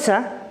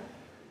vergüenza,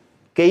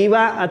 que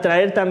iba a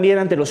traer también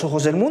ante los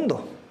ojos del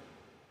mundo.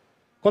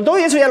 Con todo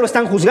eso ya lo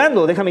están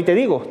juzgando, déjame te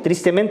digo,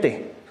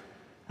 tristemente.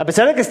 A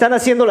pesar de que están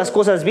haciendo las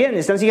cosas bien,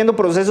 están siguiendo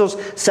procesos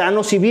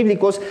sanos y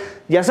bíblicos,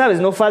 ya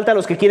sabes, no falta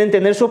los que quieren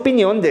tener su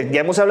opinión,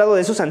 ya hemos hablado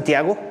de eso,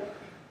 Santiago,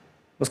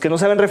 los que no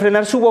saben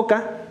refrenar su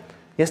boca,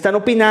 ya están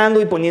opinando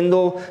y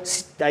poniendo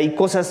ahí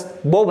cosas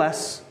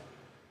bobas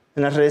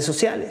en las redes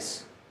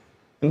sociales.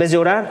 En vez de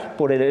orar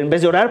por él, en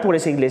vez de orar por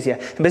esa iglesia,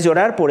 en vez de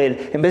orar por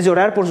él, en vez de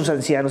orar por sus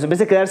ancianos, en vez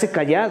de quedarse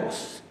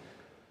callados.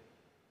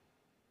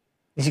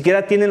 Ni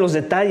siquiera tienen los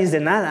detalles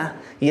de nada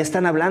y ya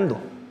están hablando.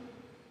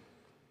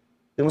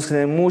 Tenemos que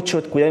tener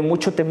mucho cuidado y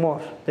mucho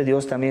temor de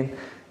Dios también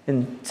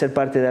en ser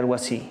parte de algo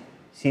así,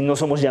 si no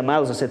somos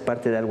llamados a ser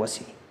parte de algo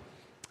así.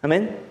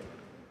 Amén.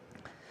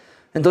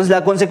 Entonces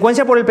la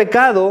consecuencia por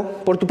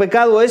tu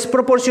pecado es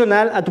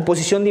proporcional a tu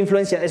posición de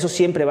influencia. Eso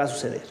siempre va a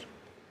suceder.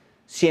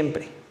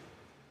 Siempre.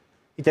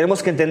 Y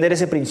tenemos que entender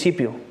ese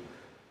principio.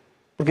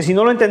 Porque si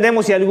no lo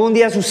entendemos y algún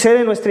día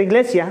sucede en nuestra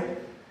iglesia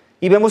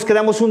y vemos que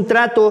damos un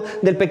trato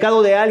del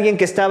pecado de alguien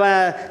que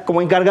estaba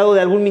como encargado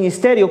de algún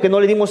ministerio, que no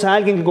le dimos a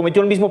alguien que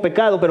cometió el mismo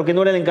pecado, pero que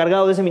no era el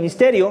encargado de ese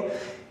ministerio,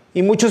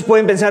 y muchos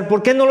pueden pensar,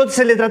 ¿por qué no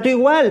se le trató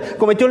igual?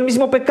 Cometió el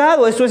mismo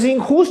pecado, eso es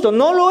injusto.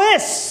 No lo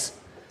es.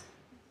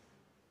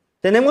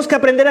 Tenemos que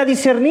aprender a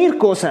discernir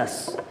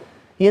cosas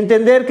y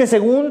entender que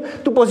según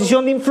tu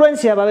posición de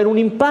influencia va a haber un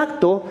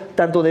impacto,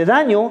 tanto de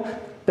daño,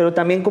 pero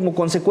también como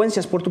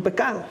consecuencias por tu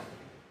pecado.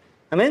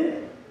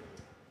 Amén.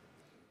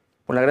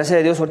 Por la gracia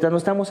de Dios, ahorita no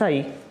estamos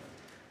ahí.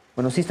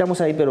 Bueno, sí estamos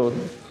ahí, pero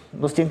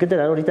nos tienen que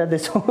enterar ahorita de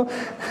eso.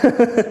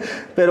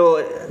 Pero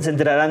se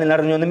enterarán en la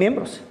reunión de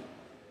miembros.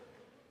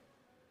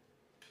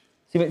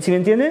 ¿Sí me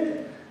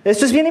entienden?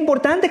 Esto es bien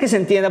importante que se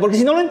entienda, porque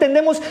si no lo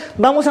entendemos,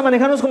 vamos a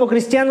manejarnos como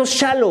cristianos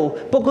shallow,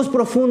 pocos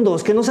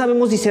profundos, que no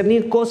sabemos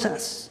discernir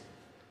cosas.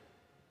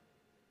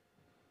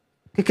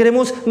 Que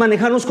queremos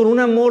manejarnos con un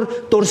amor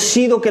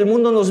torcido que el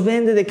mundo nos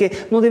vende, de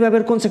que no debe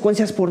haber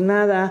consecuencias por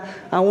nada,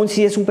 aun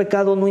si es un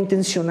pecado no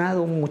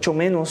intencionado, mucho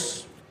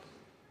menos.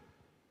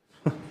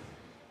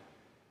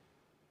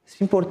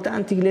 Es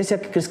importante, iglesia,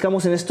 que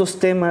crezcamos en estos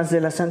temas de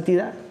la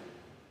santidad,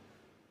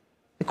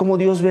 de cómo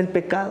Dios ve el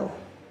pecado,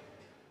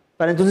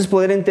 para entonces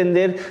poder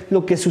entender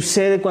lo que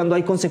sucede cuando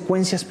hay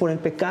consecuencias por el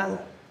pecado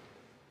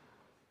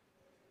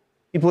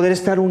y poder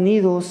estar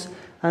unidos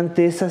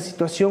ante esa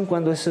situación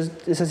cuando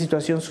esa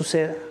situación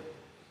suceda.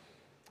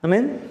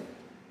 Amén.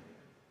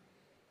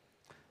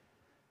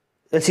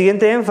 el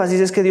siguiente énfasis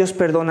es que Dios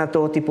perdona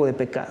todo tipo de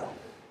pecado.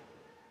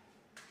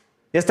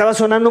 Ya estaba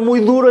sonando muy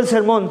duro el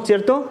sermón,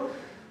 ¿cierto?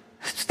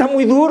 Esto está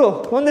muy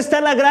duro. ¿Dónde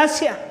está la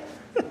gracia?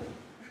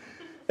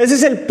 Ese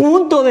es el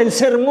punto del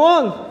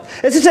sermón.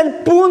 Ese es el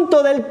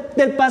punto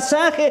del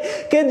pasaje,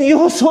 que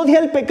Dios odia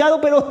el pecado,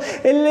 pero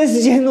Él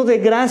es lleno de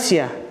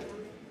gracia.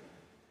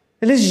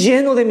 Él es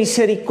lleno de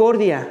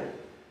misericordia.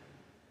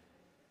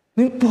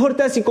 No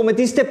importa si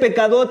cometiste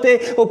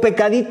pecadote o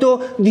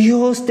pecadito,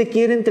 Dios te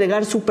quiere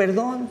entregar su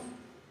perdón.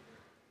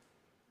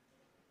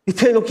 Y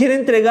te lo quiere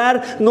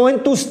entregar no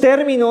en tus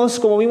términos,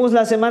 como vimos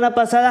la semana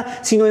pasada,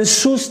 sino en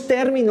sus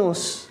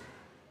términos.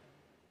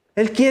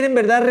 Él quiere en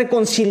verdad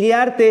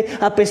reconciliarte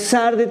a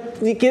pesar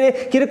de,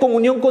 quiere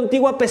comunión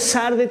contigo a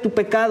pesar de tu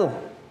pecado.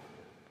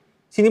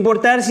 Sin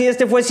importar si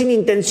este fue sin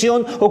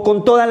intención o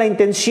con toda la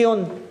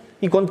intención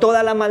y con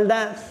toda la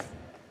maldad.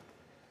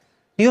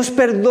 Dios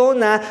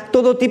perdona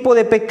todo tipo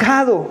de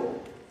pecado.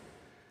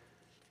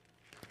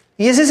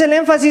 Y ese es el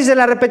énfasis de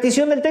la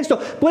repetición del texto.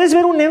 ¿Puedes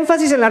ver un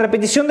énfasis en la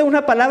repetición de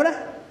una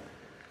palabra?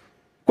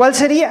 ¿Cuál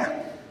sería?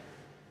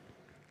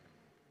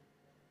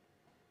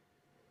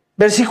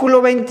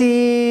 Versículo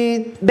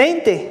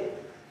 20.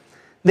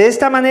 De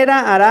esta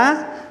manera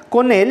hará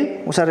con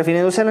él, o sea,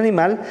 refiriéndose al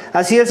animal,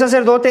 así el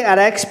sacerdote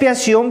hará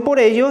expiación por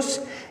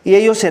ellos y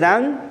ellos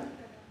serán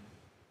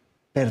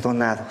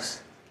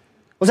perdonados.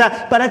 O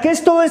sea, ¿para qué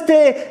es todo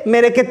este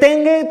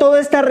merequetengue, toda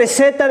esta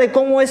receta de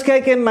cómo es que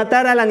hay que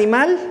matar al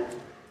animal?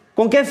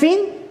 ¿Con qué fin?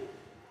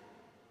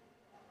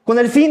 Con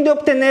el fin de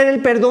obtener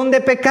el perdón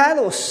de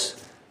pecados.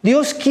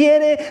 Dios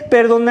quiere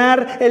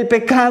perdonar el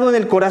pecado en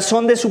el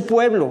corazón de su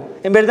pueblo.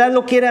 En verdad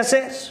lo quiere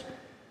hacer.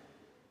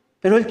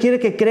 Pero Él quiere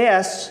que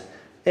creas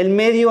el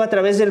medio a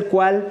través del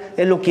cual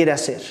Él lo quiere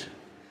hacer.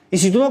 Y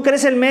si tú no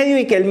crees el medio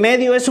y que el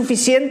medio es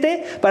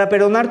suficiente para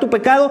perdonar tu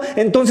pecado,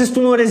 entonces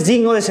tú no eres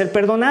digno de ser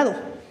perdonado.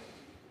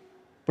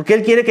 Porque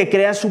Él quiere que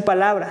creas su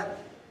palabra.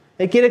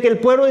 Él quiere que el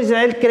pueblo de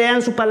Israel crea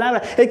en su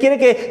palabra. Él quiere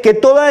que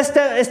toda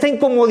esta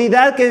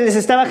incomodidad que les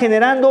estaba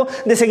generando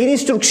de seguir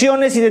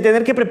instrucciones y de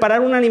tener que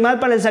preparar un animal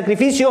para el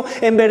sacrificio,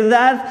 en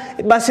verdad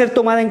va a ser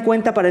tomada en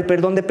cuenta para el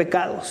perdón de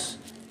pecados.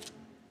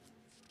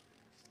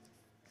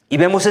 Y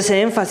vemos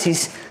ese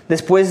énfasis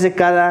después de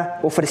cada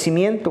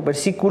ofrecimiento.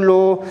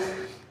 Versículo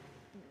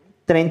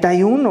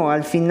 31,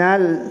 al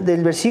final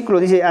del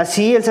versículo, dice: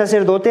 así el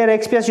sacerdote hará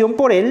expiación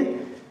por él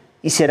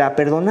y será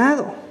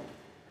perdonado.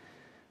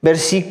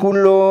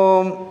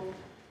 Versículo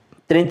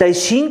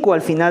 35,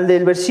 al final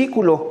del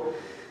versículo: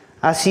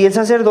 así el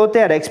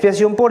sacerdote hará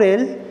expiación por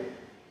él,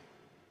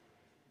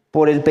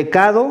 por el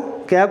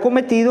pecado que ha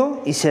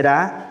cometido, y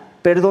será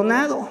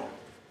perdonado.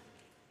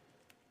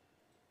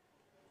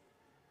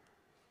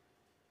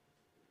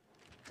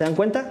 ¿Se dan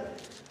cuenta?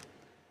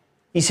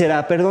 Y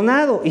será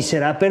perdonado, y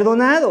será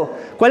perdonado.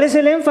 ¿Cuál es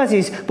el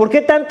énfasis? ¿Por qué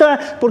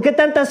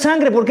tanta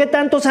sangre? ¿Por qué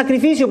tanto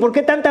sacrificio? ¿Por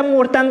qué tanta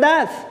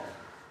mortandad?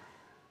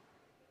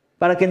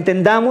 Para que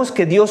entendamos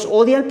que Dios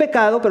odia el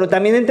pecado, pero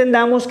también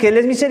entendamos que Él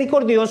es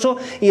misericordioso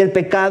y el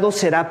pecado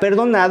será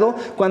perdonado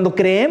cuando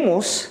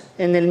creemos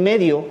en el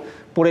medio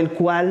por el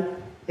cual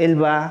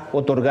Él va a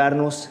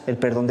otorgarnos el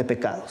perdón de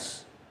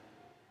pecados.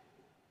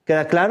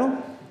 ¿Queda claro?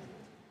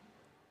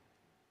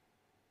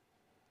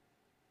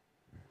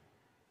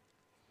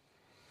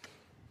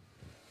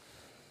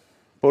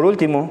 Por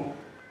último,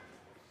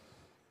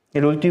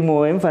 el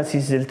último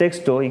énfasis del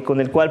texto y con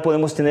el cual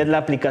podemos tener la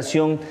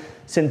aplicación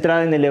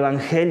centrada en el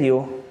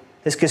Evangelio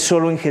es que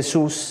solo en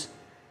Jesús.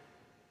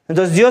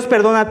 Entonces Dios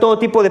perdona a todo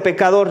tipo de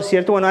pecador,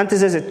 ¿cierto? Bueno, antes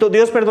de eso,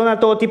 Dios perdona a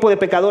todo tipo de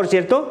pecador,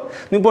 ¿cierto?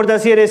 No importa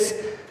si eres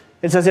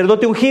el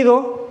sacerdote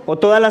ungido o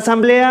toda la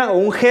asamblea o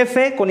un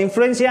jefe con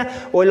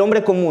influencia o el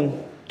hombre común.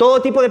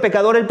 Todo tipo de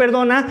pecador Él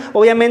perdona.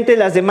 Obviamente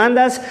las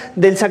demandas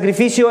del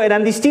sacrificio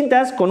eran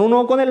distintas con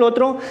uno o con el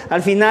otro.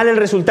 Al final el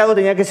resultado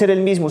tenía que ser el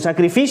mismo: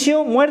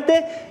 sacrificio,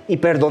 muerte y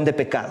perdón de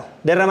pecado.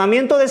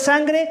 Derramamiento de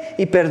sangre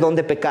y perdón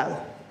de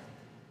pecado.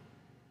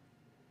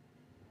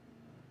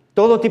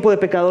 Todo tipo de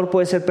pecador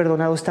puede ser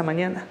perdonado esta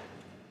mañana.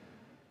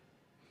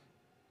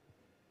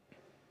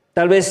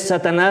 Tal vez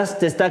Satanás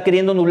te está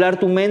queriendo nublar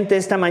tu mente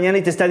esta mañana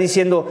y te está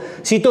diciendo: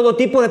 sí, todo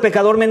tipo de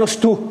pecador menos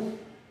tú.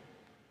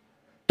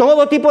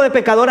 Todo tipo de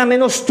pecador a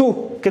menos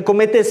tú que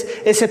cometes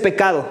ese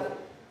pecado.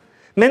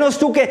 Menos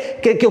tú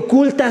que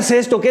ocultas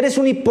esto, que eres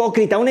un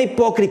hipócrita, una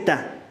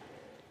hipócrita.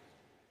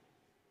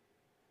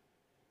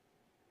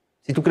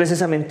 Si tú crees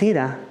esa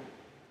mentira,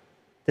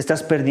 te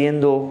estás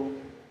perdiendo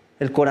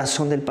el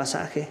corazón del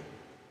pasaje.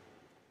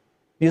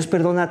 Dios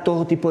perdona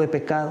todo tipo de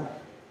pecado.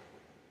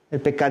 El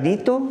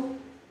pecadito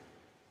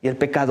y el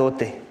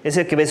pecadote.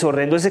 Ese que ves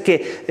horrendo, ese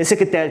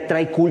que te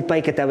trae culpa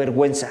y que te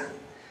avergüenza.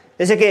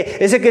 Ese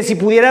que si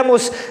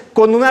pudiéramos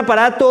con un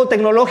aparato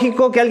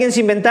tecnológico que alguien se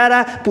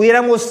inventara,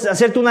 pudiéramos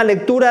hacerte una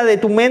lectura de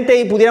tu mente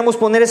y pudiéramos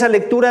poner esa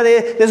lectura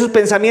de esos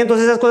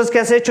pensamientos, esas cosas que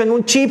has hecho en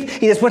un chip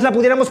y después la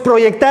pudiéramos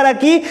proyectar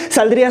aquí,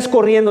 saldrías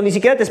corriendo. Ni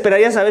siquiera te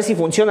esperarías a ver si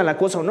funciona la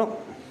cosa o no.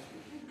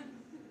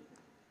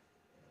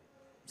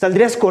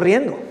 Saldrías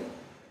corriendo.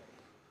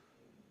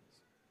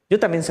 Yo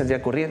también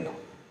saldría corriendo.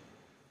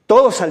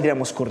 Todos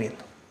saldríamos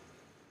corriendo.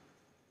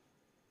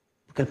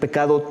 Porque el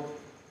pecado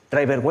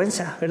trae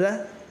vergüenza,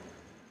 ¿verdad?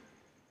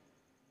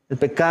 El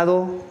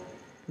pecado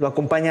lo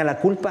acompaña a la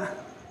culpa.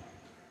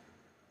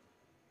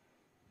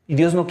 Y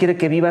Dios no quiere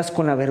que vivas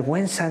con la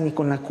vergüenza ni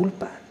con la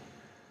culpa.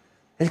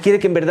 Él quiere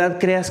que en verdad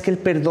creas que Él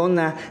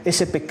perdona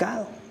ese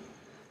pecado.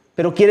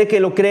 Pero quiere que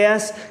lo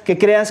creas, que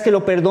creas que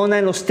lo perdona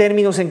en los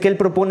términos en que Él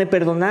propone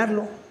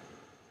perdonarlo.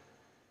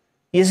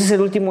 Y ese es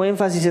el último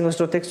énfasis en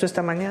nuestro texto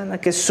esta mañana,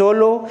 que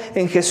solo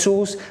en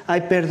Jesús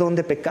hay perdón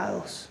de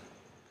pecados.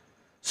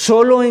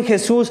 Solo en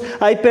Jesús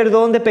hay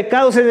perdón de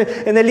pecados.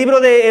 En el libro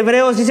de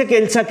Hebreos dice que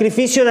el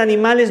sacrificio de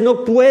animales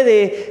no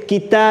puede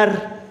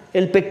quitar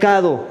el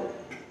pecado.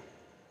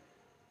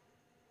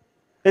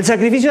 El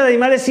sacrificio de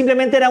animales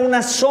simplemente era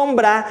una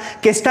sombra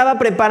que estaba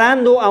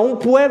preparando a un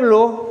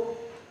pueblo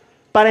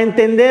para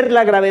entender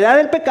la gravedad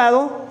del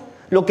pecado,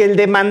 lo que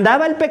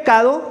demandaba el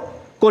pecado,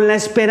 con la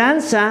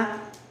esperanza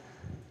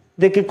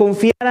de que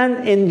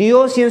confiaran en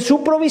Dios y en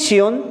su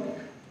provisión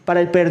para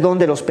el perdón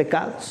de los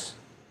pecados.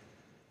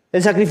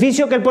 El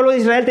sacrificio que el pueblo de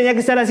Israel tenía que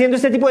estar haciendo,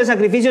 este tipo de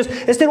sacrificios,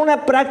 esta era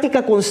una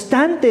práctica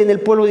constante en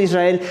el pueblo de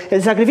Israel.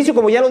 El sacrificio,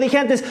 como ya lo dije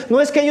antes,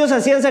 no es que ellos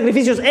hacían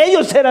sacrificios,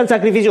 ellos eran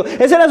sacrificios.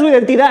 Esa era su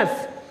identidad,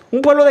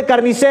 un pueblo de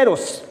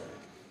carniceros.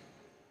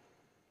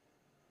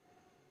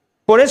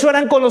 Por eso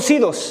eran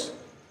conocidos,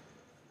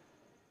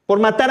 por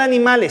matar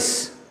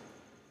animales.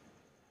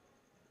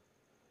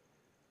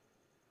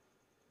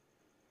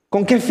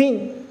 ¿Con qué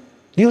fin?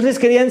 Dios les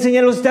quería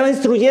enseñar, los estaba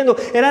instruyendo.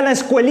 Era la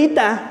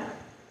escuelita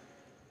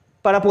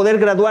para poder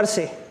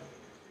graduarse.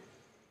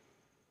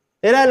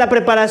 Era la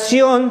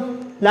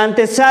preparación, la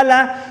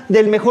antesala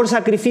del mejor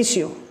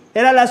sacrificio.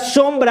 Era la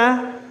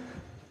sombra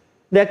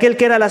de aquel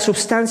que era la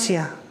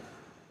sustancia.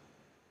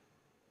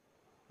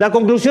 La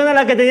conclusión a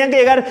la que tenían que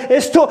llegar,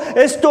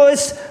 esto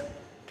es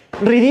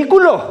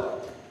ridículo.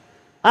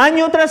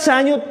 Año tras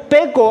año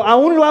peco,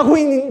 aún lo hago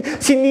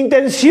sin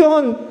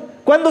intención.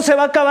 ¿Cuándo se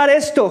va a acabar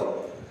esto?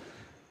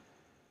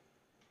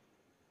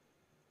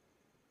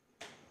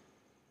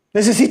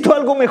 Necesito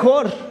algo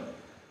mejor.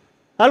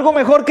 Algo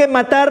mejor que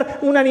matar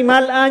un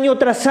animal año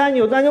tras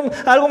año.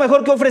 Algo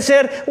mejor que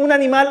ofrecer un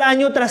animal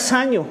año tras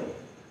año.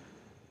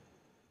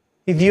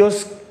 Y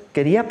Dios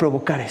quería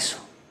provocar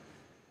eso.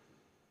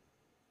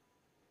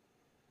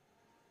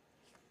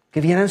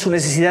 Que vieran su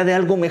necesidad de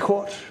algo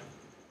mejor.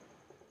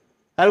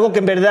 Algo que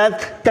en verdad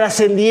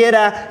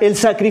trascendiera el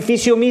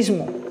sacrificio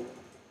mismo.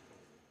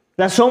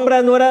 La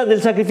sombra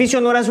del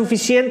sacrificio no era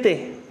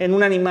suficiente en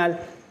un animal.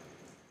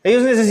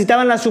 Ellos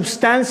necesitaban la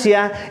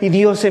substancia y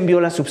Dios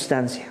envió la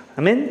substancia.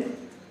 Amén.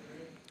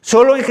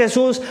 Solo en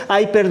Jesús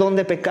hay perdón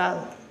de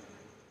pecado.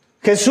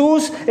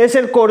 Jesús es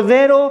el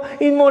Cordero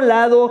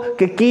inmolado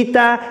que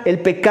quita el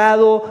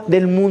pecado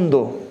del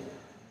mundo.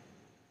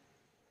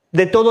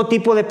 De todo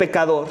tipo de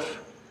pecador.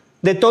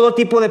 De todo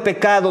tipo de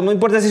pecado. No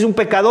importa si es un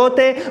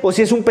pecadote o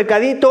si es un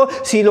pecadito,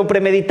 si lo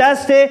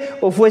premeditaste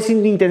o fue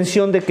sin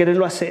intención de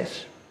quererlo hacer.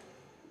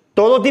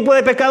 Todo tipo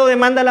de pecado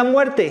demanda la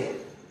muerte.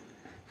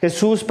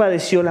 Jesús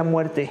padeció la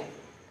muerte.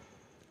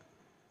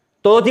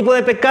 Todo tipo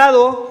de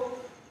pecado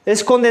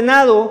es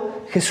condenado.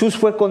 Jesús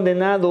fue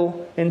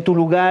condenado en tu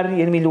lugar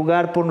y en mi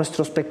lugar por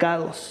nuestros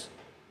pecados.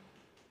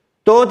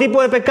 Todo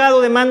tipo de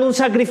pecado demanda un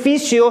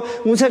sacrificio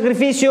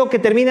que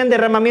termina en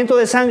derramamiento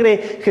de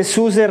sangre.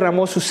 Jesús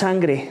derramó su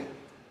sangre.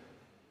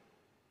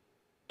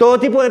 Todo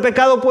tipo de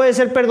pecado puede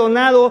ser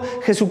perdonado.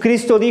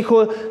 Jesucristo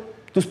dijo,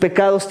 tus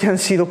pecados te han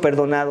sido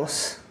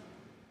perdonados.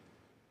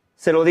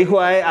 Se lo dijo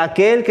a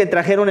aquel que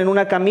trajeron en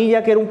una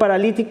camilla, que era un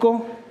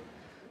paralítico.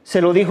 Se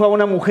lo dijo a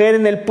una mujer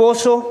en el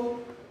pozo.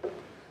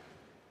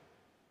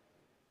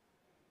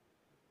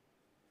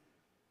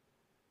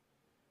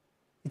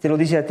 Y te lo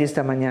dice a ti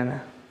esta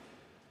mañana.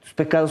 Tus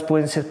pecados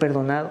pueden ser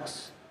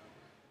perdonados.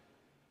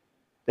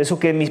 Eso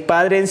que mi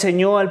padre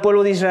enseñó al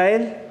pueblo de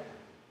Israel,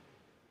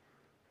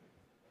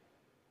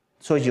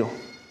 soy yo.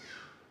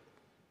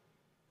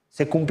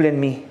 Se cumple en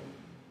mí.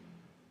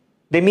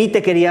 De mí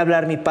te quería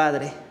hablar mi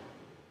Padre.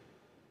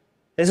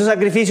 Esos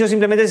sacrificios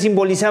simplemente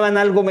simbolizaban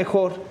algo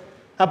mejor,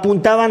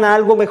 apuntaban a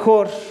algo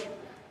mejor,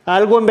 a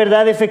algo en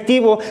verdad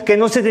efectivo que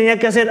no se tenía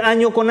que hacer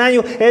año con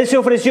año. Él se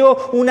ofreció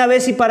una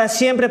vez y para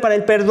siempre para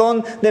el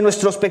perdón de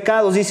nuestros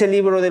pecados, dice el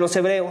libro de los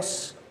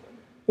Hebreos.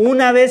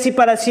 Una vez y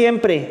para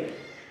siempre.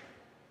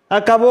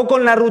 Acabó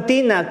con la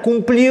rutina,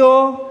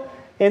 cumplió,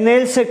 en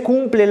Él se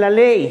cumple la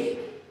ley.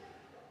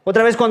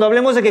 Otra vez, cuando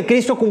hablemos de que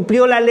Cristo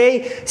cumplió la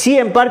ley, sí,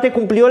 en parte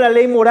cumplió la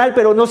ley moral,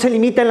 pero no se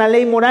limita en la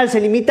ley moral, se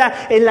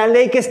limita en la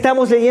ley que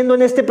estamos leyendo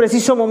en este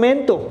preciso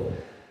momento.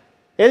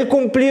 Él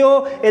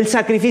cumplió el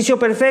sacrificio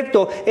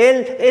perfecto.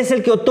 Él es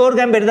el que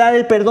otorga en verdad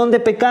el perdón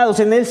de pecados.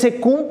 En Él se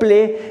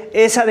cumple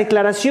esa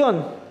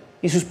declaración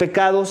y sus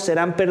pecados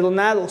serán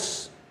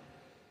perdonados.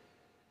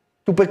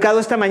 Tu pecado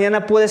esta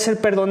mañana puede ser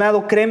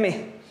perdonado,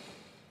 créeme.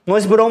 No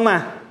es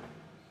broma.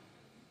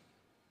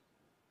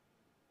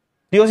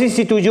 Dios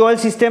instituyó el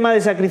sistema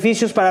de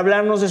sacrificios para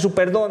hablarnos de su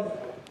perdón.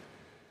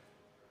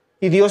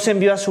 Y Dios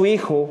envió a su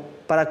Hijo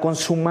para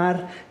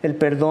consumar el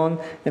perdón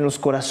en los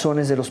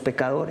corazones de los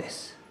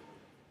pecadores.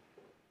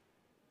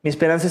 Mi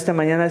esperanza esta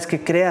mañana es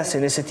que creas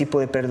en ese tipo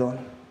de perdón.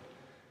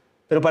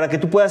 Pero para que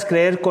tú puedas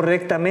creer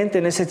correctamente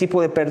en ese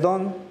tipo de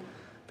perdón,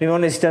 primero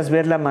necesitas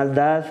ver la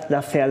maldad,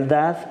 la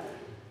fealdad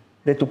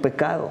de tu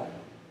pecado.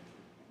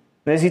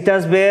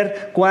 Necesitas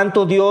ver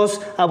cuánto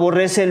Dios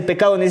aborrece el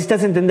pecado.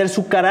 Necesitas entender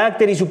su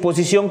carácter y su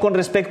posición con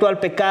respecto al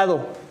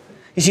pecado.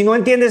 Y si no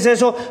entiendes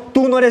eso,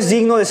 tú no eres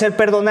digno de ser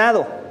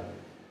perdonado.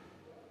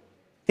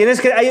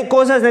 Hay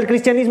cosas del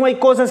cristianismo, hay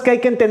cosas que hay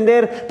que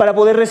entender para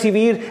poder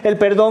recibir el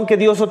perdón que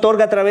Dios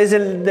otorga a través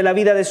de la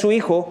vida de su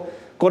Hijo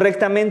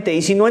correctamente.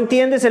 Y si no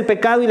entiendes el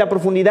pecado y la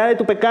profundidad de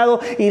tu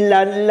pecado y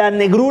la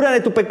negrura de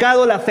tu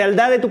pecado, la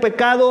fealdad de tu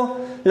pecado,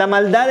 la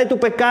maldad de tu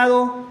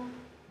pecado,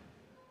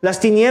 las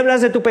tinieblas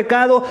de tu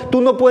pecado,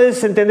 tú no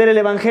puedes entender el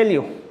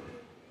Evangelio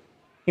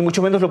y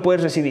mucho menos lo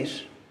puedes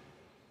recibir.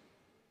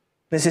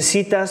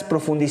 Necesitas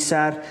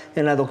profundizar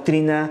en la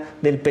doctrina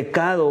del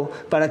pecado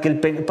para que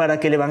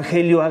el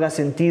Evangelio haga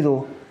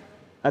sentido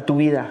a tu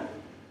vida,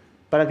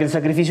 para que el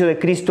sacrificio de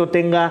Cristo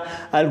tenga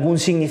algún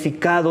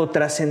significado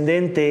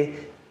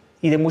trascendente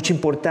y de mucha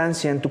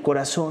importancia en tu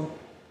corazón.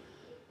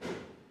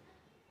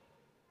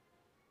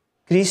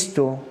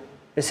 Cristo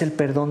es el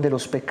perdón de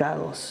los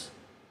pecados.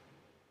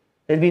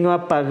 Él vino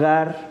a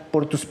pagar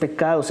por tus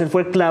pecados. Él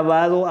fue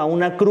clavado a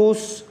una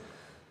cruz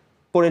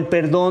por el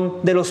perdón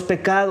de los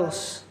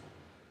pecados.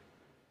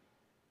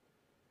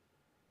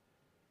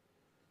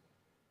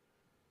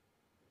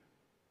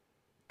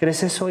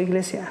 ¿Crees eso,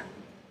 iglesia?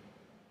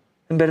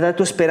 ¿En verdad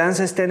tu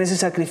esperanza está en ese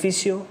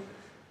sacrificio?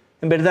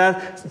 ¿En verdad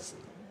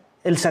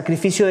el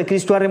sacrificio de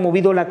Cristo ha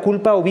removido la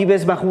culpa o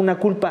vives bajo una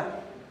culpa?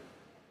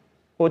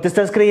 ¿O te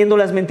estás creyendo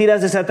las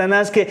mentiras de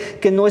Satanás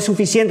que no es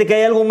suficiente, que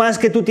hay algo más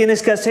que tú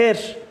tienes que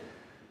hacer?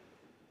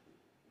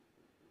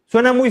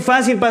 Suena muy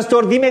fácil,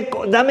 pastor.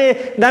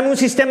 Dame un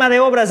sistema de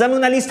obras, dame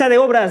una lista de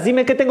obras.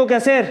 Dime qué tengo que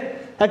hacer,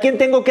 a quién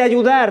tengo que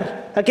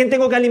ayudar, a quién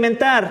tengo que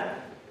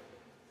alimentar.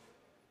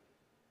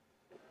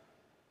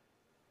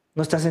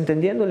 No estás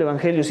entendiendo el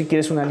Evangelio si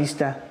quieres una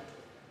lista.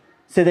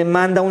 Se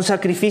demanda un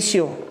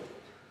sacrificio.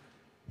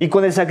 Y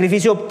con el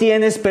sacrificio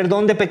obtienes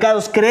perdón de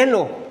pecados.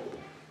 Créelo.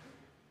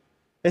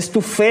 Es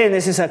tu fe en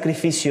ese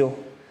sacrificio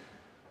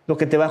lo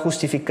que te va a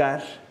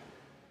justificar,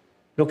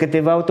 lo que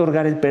te va a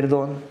otorgar el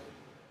perdón,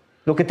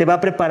 lo que te va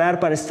a preparar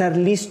para estar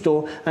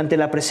listo ante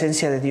la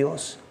presencia de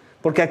Dios.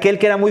 Porque aquel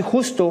que era muy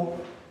justo,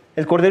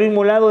 el Cordero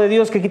inmolado de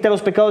Dios que quita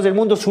los pecados del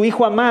mundo, su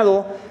Hijo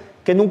amado,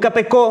 que nunca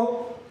pecó,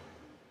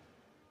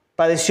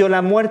 padeció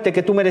la muerte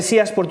que tú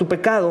merecías por tu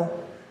pecado,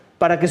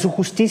 para que su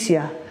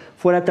justicia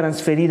fuera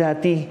transferida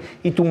a ti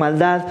y tu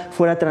maldad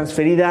fuera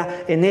transferida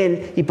en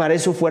Él, y para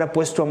eso fuera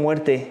puesto a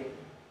muerte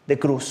de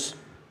cruz.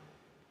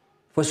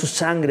 Fue su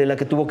sangre la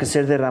que tuvo que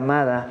ser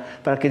derramada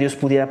para que Dios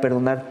pudiera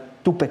perdonar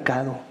tu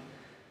pecado.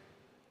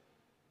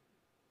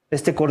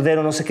 Este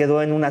Cordero no se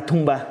quedó en una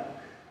tumba,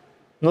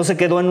 no se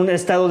quedó en un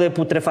estado de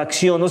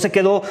putrefacción, no se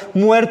quedó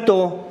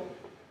muerto,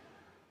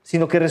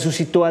 sino que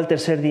resucitó al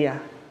tercer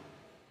día.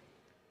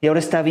 Y ahora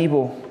está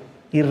vivo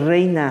y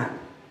reina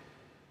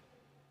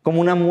como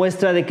una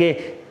muestra de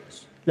que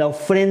la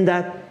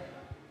ofrenda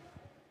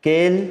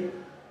que Él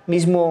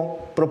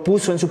mismo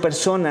propuso en su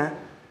persona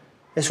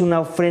es una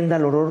ofrenda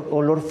al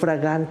olor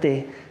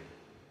fragante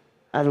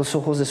a los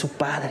ojos de su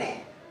Padre.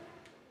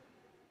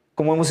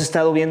 Como hemos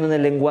estado viendo en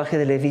el lenguaje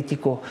de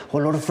Levítico,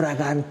 olor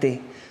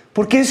fragante.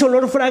 ¿Por qué es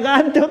olor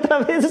fragante otra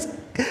vez?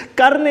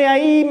 Carne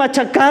ahí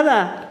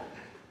machacada.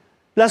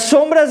 Las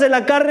sombras de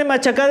la carne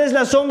machacada es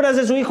las sombras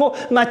de su Hijo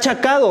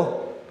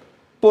machacado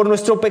por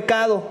nuestro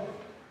pecado.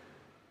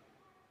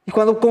 Y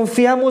cuando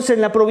confiamos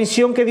en la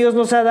provisión que Dios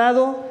nos ha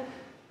dado,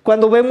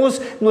 cuando vemos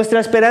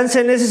nuestra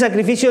esperanza en ese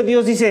sacrificio,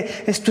 Dios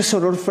dice, esto es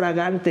olor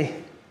fragante.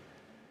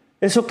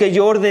 Eso que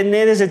yo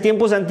ordené desde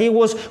tiempos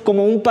antiguos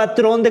como un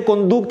patrón de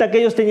conducta que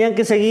ellos tenían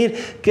que seguir,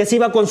 que se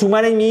iba a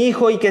consumar en mi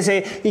Hijo y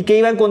que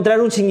iba a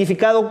encontrar un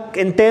significado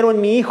entero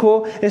en mi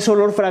Hijo, es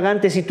olor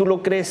fragante si tú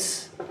lo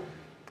crees.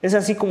 Es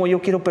así como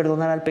yo quiero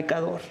perdonar al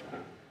pecador.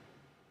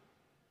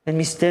 En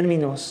mis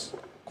términos,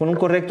 con un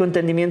correcto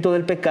entendimiento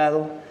del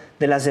pecado,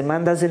 de las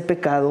demandas del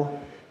pecado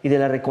y de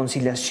la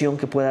reconciliación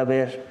que pueda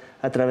haber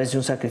a través de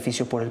un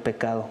sacrificio por el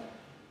pecado.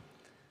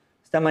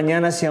 Esta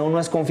mañana, si aún no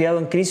has confiado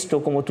en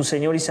Cristo como tu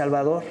Señor y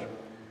Salvador,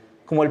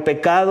 como el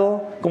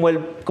pecado,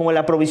 como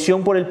la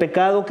provisión por el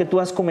pecado que tú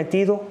has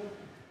cometido,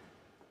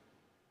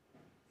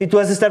 y tú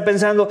has de estar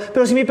pensando,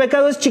 pero si mi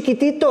pecado es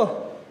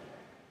chiquitito.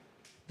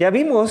 Ya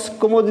vimos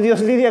cómo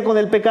Dios lidia con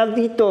el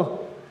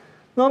pecadito.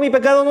 No, mi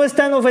pecado no es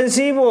tan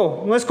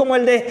ofensivo, no es como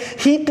el de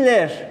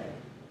Hitler.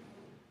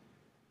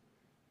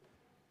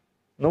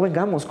 No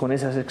vengamos con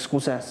esas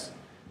excusas.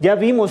 Ya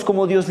vimos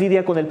cómo Dios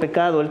lidia con el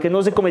pecado, el que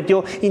no se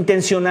cometió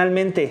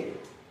intencionalmente.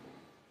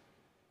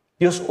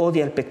 Dios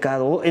odia el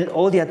pecado, Él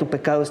odia tu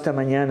pecado esta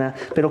mañana,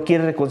 pero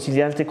quiere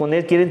reconciliarte con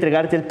Él, quiere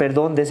entregarte el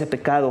perdón de ese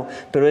pecado,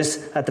 pero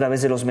es a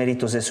través de los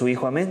méritos de su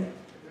Hijo. Amén.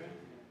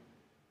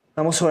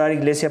 Vamos a orar,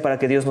 iglesia, para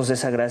que Dios nos dé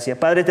esa gracia.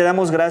 Padre, te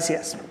damos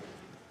gracias.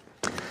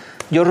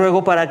 Yo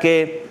ruego para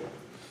que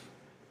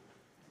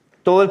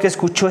todo el que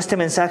escuchó este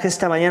mensaje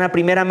esta mañana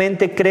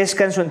primeramente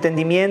crezca en su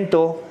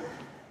entendimiento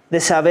de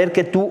saber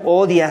que tú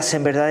odias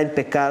en verdad el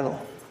pecado.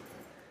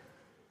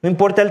 No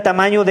importa el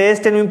tamaño de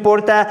no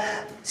importa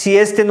si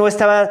no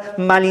estaba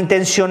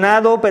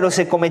malintencionado, pero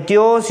se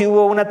cometió, si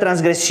hubo una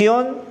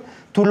transgresión,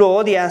 tú lo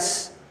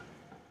odias.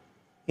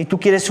 Y tú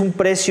quieres un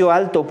precio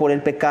alto por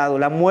el pecado,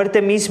 la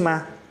muerte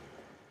misma,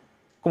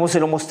 como se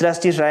lo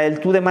mostraste a Israel.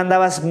 Tú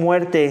demandabas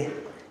muerte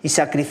y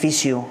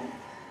sacrificio.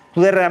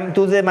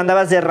 Tú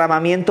demandabas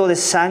derramamiento de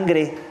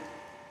sangre.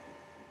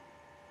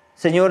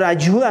 Señor,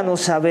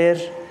 ayúdanos a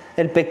ver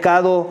el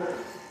pecado,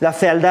 la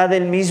fealdad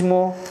del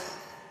mismo,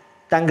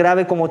 tan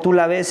grave como tú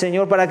la ves,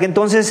 Señor, para que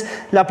entonces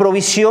la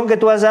provisión que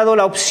tú has dado,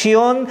 la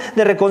opción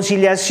de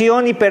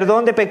reconciliación y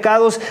perdón de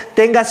pecados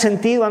tenga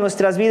sentido a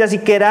nuestras vidas y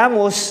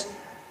queramos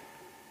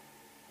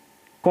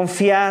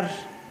confiar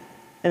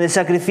en el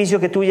sacrificio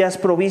que tú ya has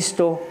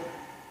provisto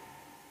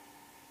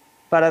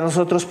para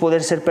nosotros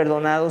poder ser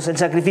perdonados. El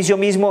sacrificio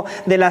mismo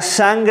de la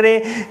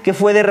sangre que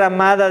fue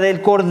derramada,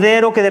 del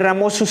Cordero que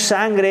derramó su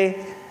sangre.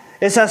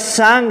 Esa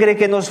sangre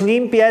que nos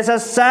limpia, esa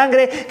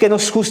sangre que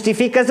nos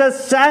justifica, esa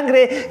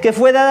sangre que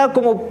fue dada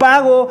como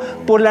pago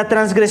por la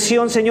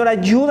transgresión. Señor,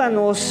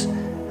 ayúdanos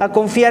a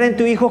confiar en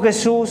tu Hijo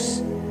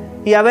Jesús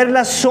y a ver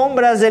las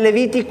sombras del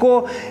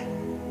Levítico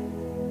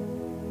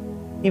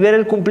y ver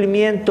el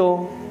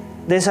cumplimiento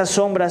de esas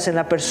sombras en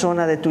la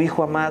persona de tu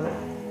Hijo amado.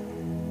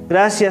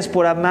 Gracias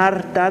por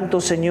amar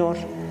tanto, Señor,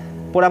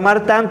 por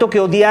amar tanto que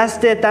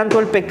odiaste tanto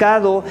el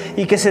pecado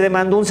y que se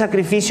demandó un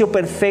sacrificio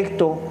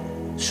perfecto,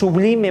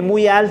 sublime,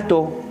 muy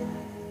alto,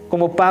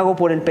 como pago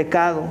por el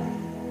pecado.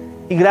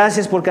 Y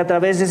gracias porque a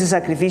través de ese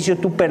sacrificio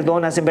tú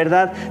perdonas, en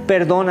verdad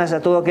perdonas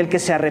a todo aquel que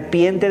se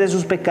arrepiente de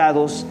sus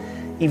pecados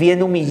y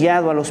viene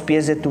humillado a los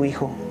pies de tu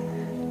Hijo.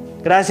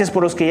 Gracias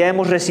por los que ya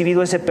hemos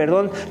recibido ese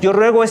perdón. Yo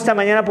ruego esta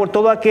mañana por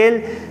todo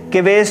aquel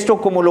que ve esto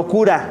como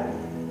locura,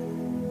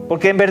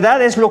 porque en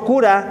verdad es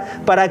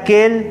locura para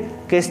aquel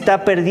que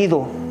está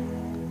perdido,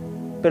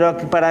 pero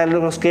para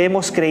los que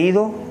hemos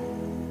creído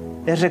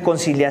es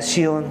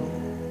reconciliación,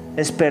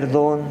 es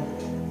perdón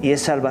y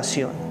es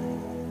salvación.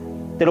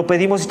 Te lo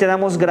pedimos y te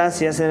damos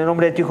gracias en el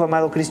nombre de tu Hijo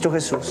amado Cristo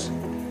Jesús.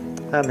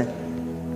 Amén.